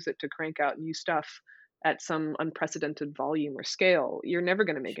trying to use it to crank out new stuff at some unprecedented volume or scale, you're never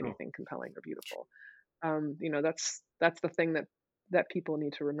going to make Sure. anything compelling or beautiful. That's the thing that people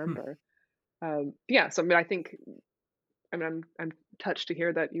need to Hmm. remember. Yeah, so I mean, I'm touched to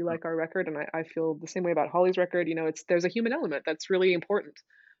hear that you like our record, and I feel the same way about Holly's record. There's a human element that's really important,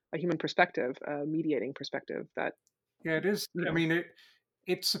 a human perspective, a mediating perspective that Yeah, it is. you I know. mean,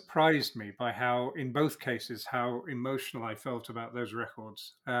 it surprised me by how, in both cases, how emotional I felt about those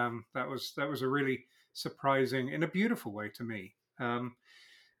records. That was a really surprising, in a beautiful way, to me.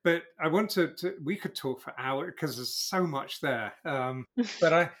 But I want to we could talk for hours because there's so much there.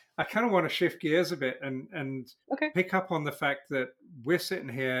 But I kind of want to shift gears a bit and Okay. pick up on the fact that we're sitting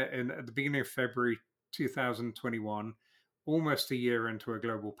here at the beginning of February 2021, almost a year into a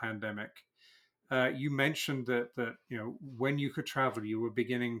global pandemic. You mentioned that when you could travel, you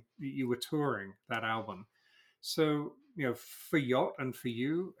were touring that album. So for Yacht and for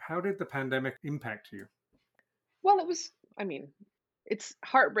you, how did the pandemic impact you? Well, I mean, it's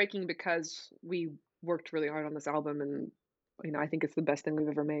heartbreaking because we worked really hard on this album, and I think it's the best thing we've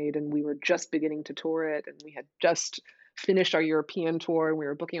ever made, and we were just beginning to tour it, and we had just finished our European tour, and we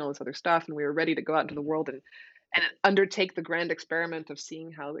were booking all this other stuff, and we were ready to go out into the world and undertake the grand experiment of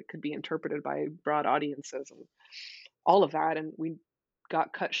seeing how it could be interpreted by broad audiences and all of that, and we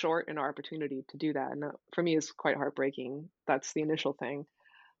got cut short in our opportunity to do that, and that for me is quite heartbreaking. That's the initial thing.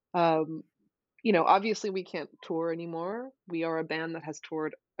 Um, Obviously we can't tour anymore. We are a band that has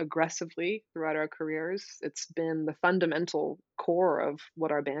toured aggressively throughout our careers. It's been the fundamental core of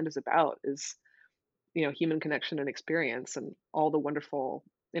what our band is about is, human connection and experience and all the wonderful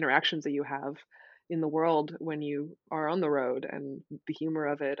interactions that you have in the world when you are on the road and the humor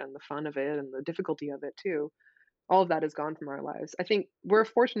of it and the fun of it and the difficulty of it too. All of that is gone from our lives. I think we're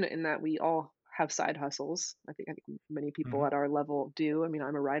fortunate in that we all have side hustles. I think many people Hmm. at our level do. I mean,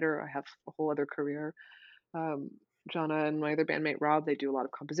 I'm a writer. I have a whole other career. um, Jana and my other bandmate Rob, they do a lot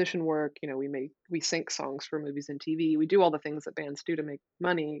of composition work. We sync songs for movies and TV. We do all the things that bands do to make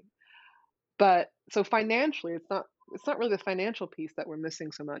money. But so financially, it's not really the financial piece that we're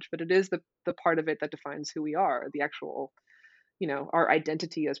missing so much, but it is the part of it that defines who we are. The actual, our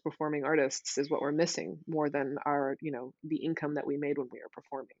identity as performing artists is what we're missing more than the income that we made when we were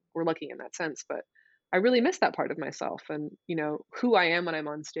performing. We're lucky in that sense, but I really miss that part of myself and, who I am when I'm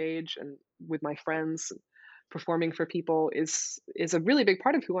on stage and with my friends performing for people is a really big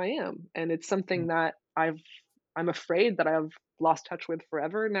part of who I am. And it's something that I'm afraid that I've lost touch with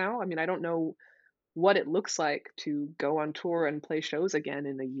forever now. I mean, I don't know what it looks like to go on tour and play shows again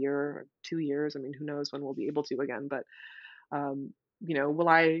in a year or 2 years. I mean, who knows when we'll be able to again, but will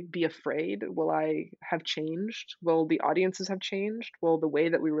I be afraid? Will I have changed? Will the audiences have changed? Will the way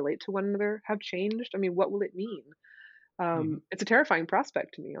that we relate to one another have changed? I mean, what will it mean? Hmm. It's a terrifying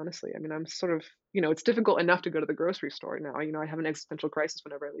prospect to me, honestly. I mean, I'm sort of, it's difficult enough to go to the grocery store now. I have an existential crisis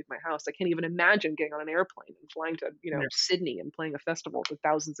whenever I leave my house. I can't even imagine getting on an airplane and flying to, Yeah. Sydney and playing a festival with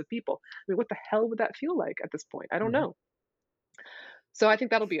thousands of people. I mean, what the hell would that feel like at this point? I don't Hmm. know. So I think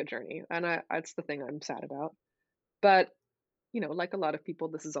that'll be a journey, and that's the thing I'm sad about. But like a lot of people,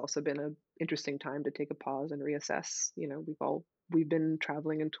 this has also been an interesting time to take a pause and reassess. We've been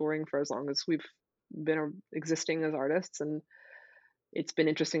traveling and touring for as long as we've been existing as artists, and it's been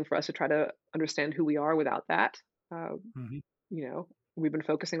interesting for us to try to understand who we are without that. Uh, Hmm. we've been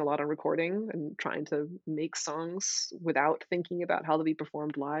focusing a lot on recording and trying to make songs without thinking about how they'll be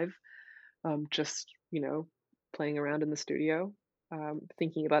performed live. Just playing around in the studio,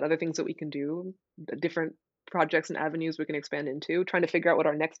 thinking about other things that we can do, the different projects and avenues we can expand into, trying to figure out what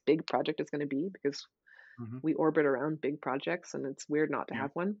our next big project is going to be because Hmm. we orbit around big projects and it's weird not to Yeah.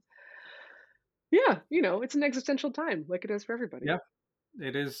 have one. Yeah, it's an existential time like it is for everybody. Yeah.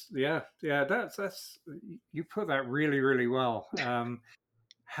 It is. Yeah. Yeah. That's you put that really, really well.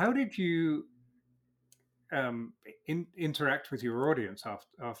 How did you interact with your audience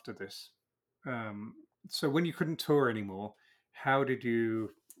after this? Um, so when you couldn't tour anymore, how did you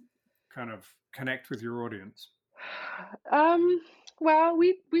kind of connect with your audience? Um, well,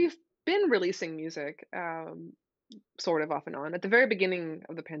 we've been releasing music, sort of off and on. At the very beginning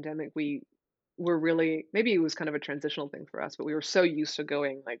of the pandemic, we were really maybe it was kind of a transitional thing for us, but we were so used to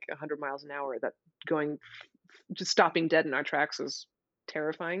going like 100 miles an hour that going just stopping dead in our tracks was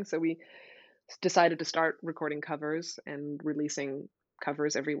terrifying. So we decided to start recording covers and releasing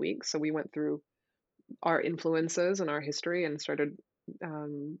covers every week. So we went through our influences and our history and started,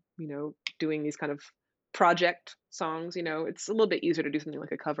 doing these kind of project songs, it's a little bit easier to do something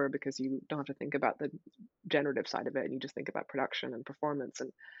like a cover because you don't have to think about the generative side of it and you just think about production and performance.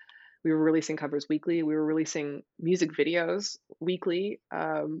 And we were releasing covers weekly. We were releasing music videos weekly,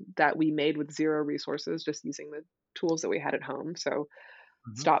 that we made with zero resources, just using the tools that we had at home. So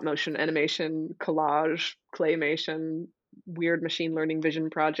Mhm. stop motion animation, collage, claymation, weird machine learning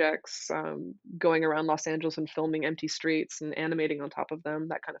vision projects, going around Los Angeles and filming empty streets and animating on top of them,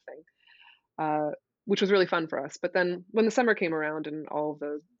 that kind of thing, uh, which was really fun for us. But then when the summer came around and all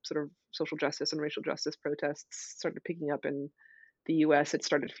the sort of social justice and racial justice protests started picking up in the US, it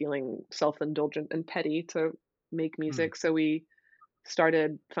started feeling self indulgent and petty to make Mm. music. So we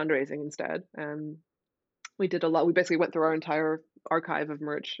started fundraising instead. And we did a lot. We basically went through our entire archive of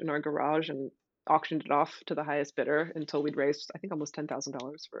merch in our garage and auctioned it off to the highest bidder until we'd raised, I think, almost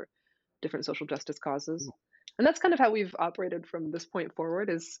 $10,000 for different social justice causes. Cool. And that's kind of how we've operated from this point forward.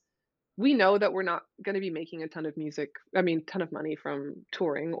 Is we know that we're not going to be making a ton of music, I mean, ton of money from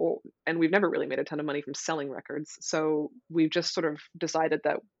touring, and we've never really made a ton of money from selling records. So we've just sort of decided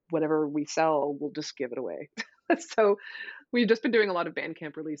that whatever we sell, we'll just give it away. So we've just been doing a lot of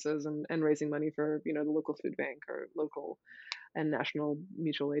Bandcamp releases and raising money for, the local food bank or local and national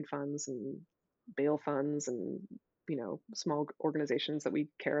mutual aid funds and bail funds and, small organizations that we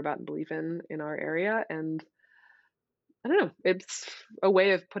care about and believe in our area. And I don't know, it's a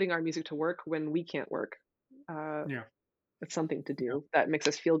way of putting our music to work when we can't work. Uh, Yeah. it's something to Yeah. do that makes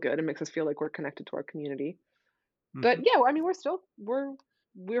us feel good and makes us feel like we're connected to our community. But Mhm. yeah, I mean,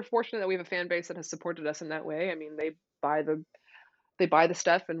 we're fortunate that we have a fan base that has supported us in that way. I mean, buy the they buy the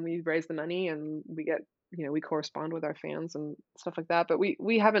stuff and we raise the money and we get, we correspond with our fans and stuff like that. But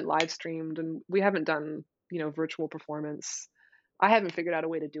we haven't live streamed and we haven't done, virtual performance. I haven't figured out a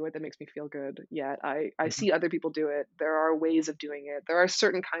way to do it that makes me feel good yet. I Mhm. see other people do it. There are ways of doing it. There are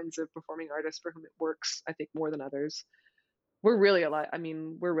certain kinds of performing artists for whom it works, I think, more than others. We're really a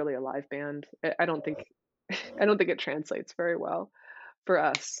live band. I don't think I don't think it translates very well for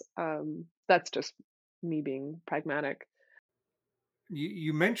us. That's just me being pragmatic.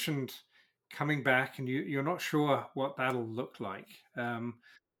 You mentioned coming back, and you're not sure what that'll look like.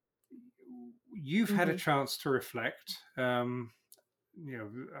 You've had a Mhm. chance to reflect. I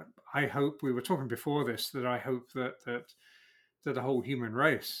hope we were talking before this that I hope that the whole human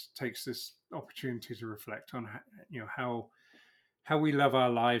race takes this opportunity to reflect on how we love our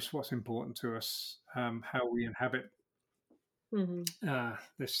lives, what's important to us, how we inhabit Mhm.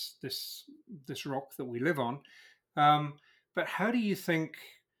 this rock that we live on. Um, but how do you think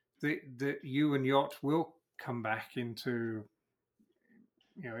that you and Yacht will come back into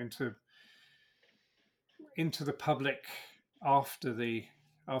the public after the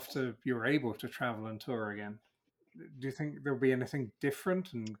after you're able to travel and tour again? Do you think there'll be anything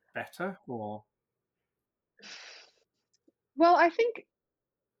different and better, or Well,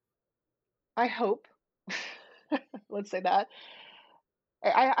 I hope, let's say that.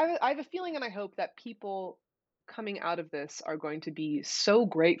 I have a feeling and I hope that people coming out of this are going to be so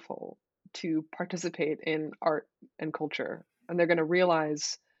grateful to participate in art and culture. And they're going to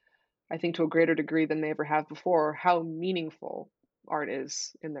realize, I think, to a greater degree than they ever have before, how meaningful art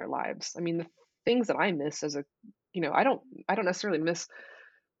is in their lives. I mean, the things that I miss as a, I don't necessarily miss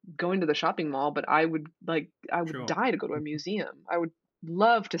going to the shopping mall, but I would sure? die to go to a museum. I would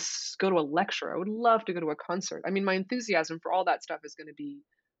love to go to a lecture. I would love to go to a concert. I mean, my enthusiasm for all that stuff is going to be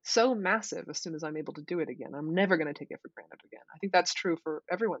so massive as soon as I'm able to do it again. I'm never going to take it for granted again. I think that's true for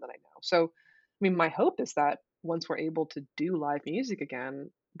everyone that I know. So, I mean, my hope is that once we're able to do live music again,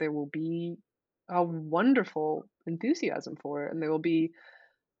 there will be a wonderful enthusiasm for it, and there will be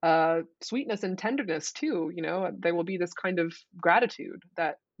sweetness and tenderness too. There will be this kind of gratitude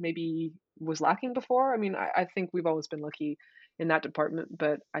that maybe was lacking before. I mean, I think we've always been lucky in that department,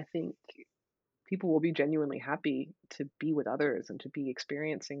 but I think people will be genuinely happy to be with others and to be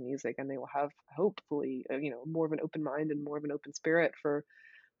experiencing music, and they will have hopefully more of an open mind and more of an open spirit for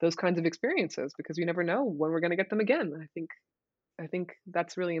those kinds of experiences, because we never know when we're going to get them again. I think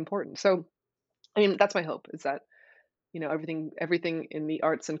that's really important. So I mean, that's my hope, is that everything in the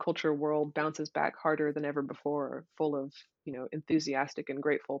arts and culture world bounces back harder than ever before, full of, enthusiastic and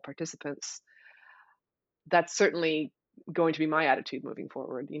grateful participants. That's certainly going to be my attitude moving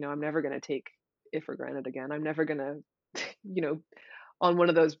forward. I'm never going to take it for granted again. I'm never going to, you know, on one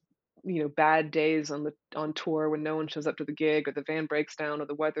of those, bad days on tour when no one shows up to the gig or the van breaks down or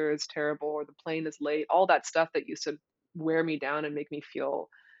the weather is terrible or the plane is late, all that stuff that used to wear me down and make me feel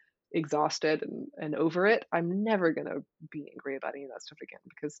exhausted and over it, I'm never gonna be angry about any of that stuff again,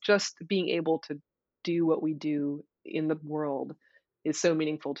 because just being able to do what we do in the world is so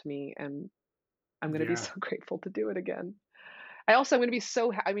meaningful to me. And I'm gonna be Yeah. so grateful to do it again. I also am gonna be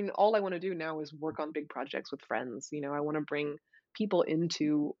so I mean, all I wanna do now is work on big projects with friends, I wanna bring people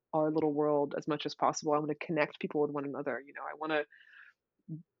into our little world as much as possible. I wanna connect people with one another,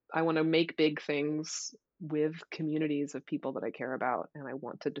 I wanna make big things with communities of people that I care about, and I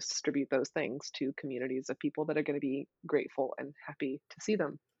want to distribute those things to communities of people that are gonna be grateful and happy to see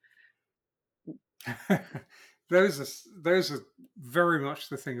them. Those are very much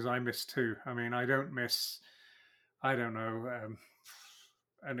the things I miss too. I mean, I don't miss, I don't know,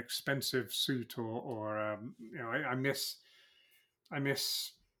 an expensive suit, or I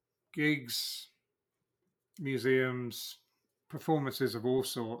miss gigs, museums, performances of all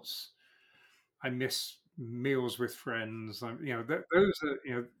sorts. I miss meals with friends. Those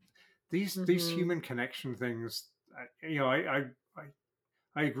are, these Mhm. human connection things. I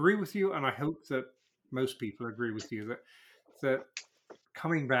I agree with you, and I hope that most people agree with you that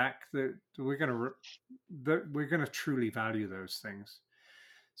coming back, that we're going to truly value those things.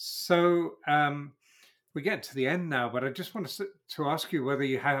 So we get to the end now, but I just want to ask you whether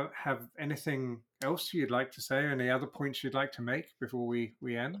you have anything else you'd like to say, any other points you'd like to make before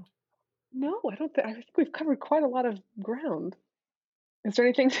we end. No, I think we've covered quite a lot of ground. Is there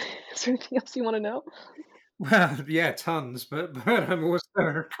anything is there anything else you wanna know? Well, yeah, tons, but I'm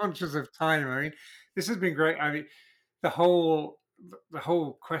also conscious of time. I mean, this has been great. I mean, the whole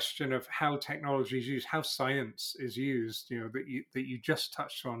question of how technology is used, how science is used, that you just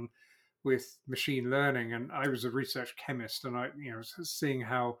touched on with machine learning. And I was a research chemist, and seeing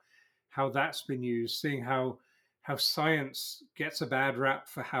how that's been used, seeing how science gets a bad rap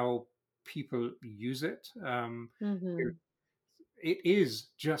for how people use it. Mhm. It is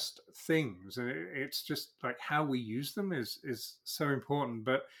just things, and it's just like how we use them is so important.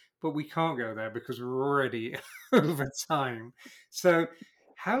 But we can't go there because we're already over time. So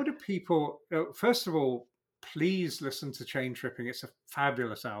how do people, first of all, please listen to Chain Tripping. It's a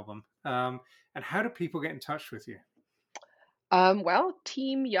fabulous album. And how do people get in touch with you? Well,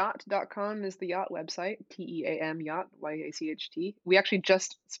 teamyacht.com is the yacht website, TEAM yacht, YACHT. We actually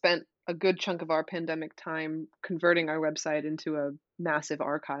just spent a good chunk of our pandemic time converting our website into a massive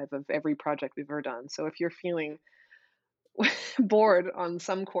archive of every project we've ever done. So if you're feeling bored on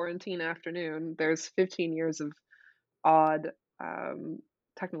some quarantine afternoon, there's 15 years of odd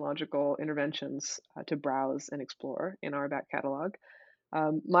technological interventions to browse and explore in our back catalog.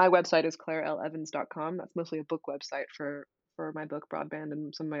 My website is clairelevans.com. That's mostly a book website for my book Broadband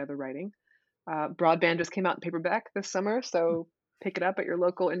and some of my other writing. Broadband just came out in paperback this summer, so pick it up at your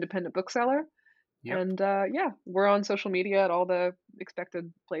local independent bookseller. Yep. And yeah, we're on social media at all the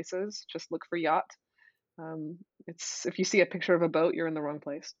expected places. Just look for yacht. It's if you see a picture of a boat, you're in the wrong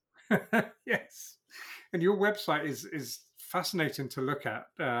place. Yes, and your website is fascinating to look at.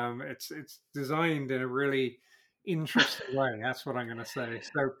 It's designed in a really interesting way. That's what I'm going to say.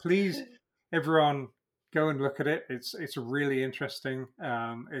 So please, everyone, go and look at it. It's really interesting.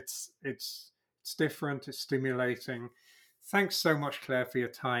 It's different. It's stimulating. Thanks so much, Claire, for your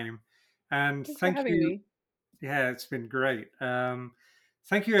time, and Thanks for thank having you. me. Yeah, it's been great.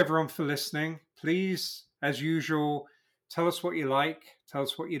 Thank you, everyone, for listening. Please, as usual, tell us what you like, tell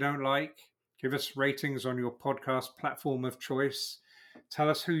us what you don't like, give us ratings on your podcast platform of choice, tell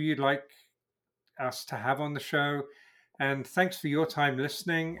us who you'd like us to have on the show. And thanks for your time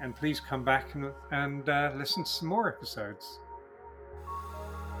listening. And please come back and listen to some more episodes.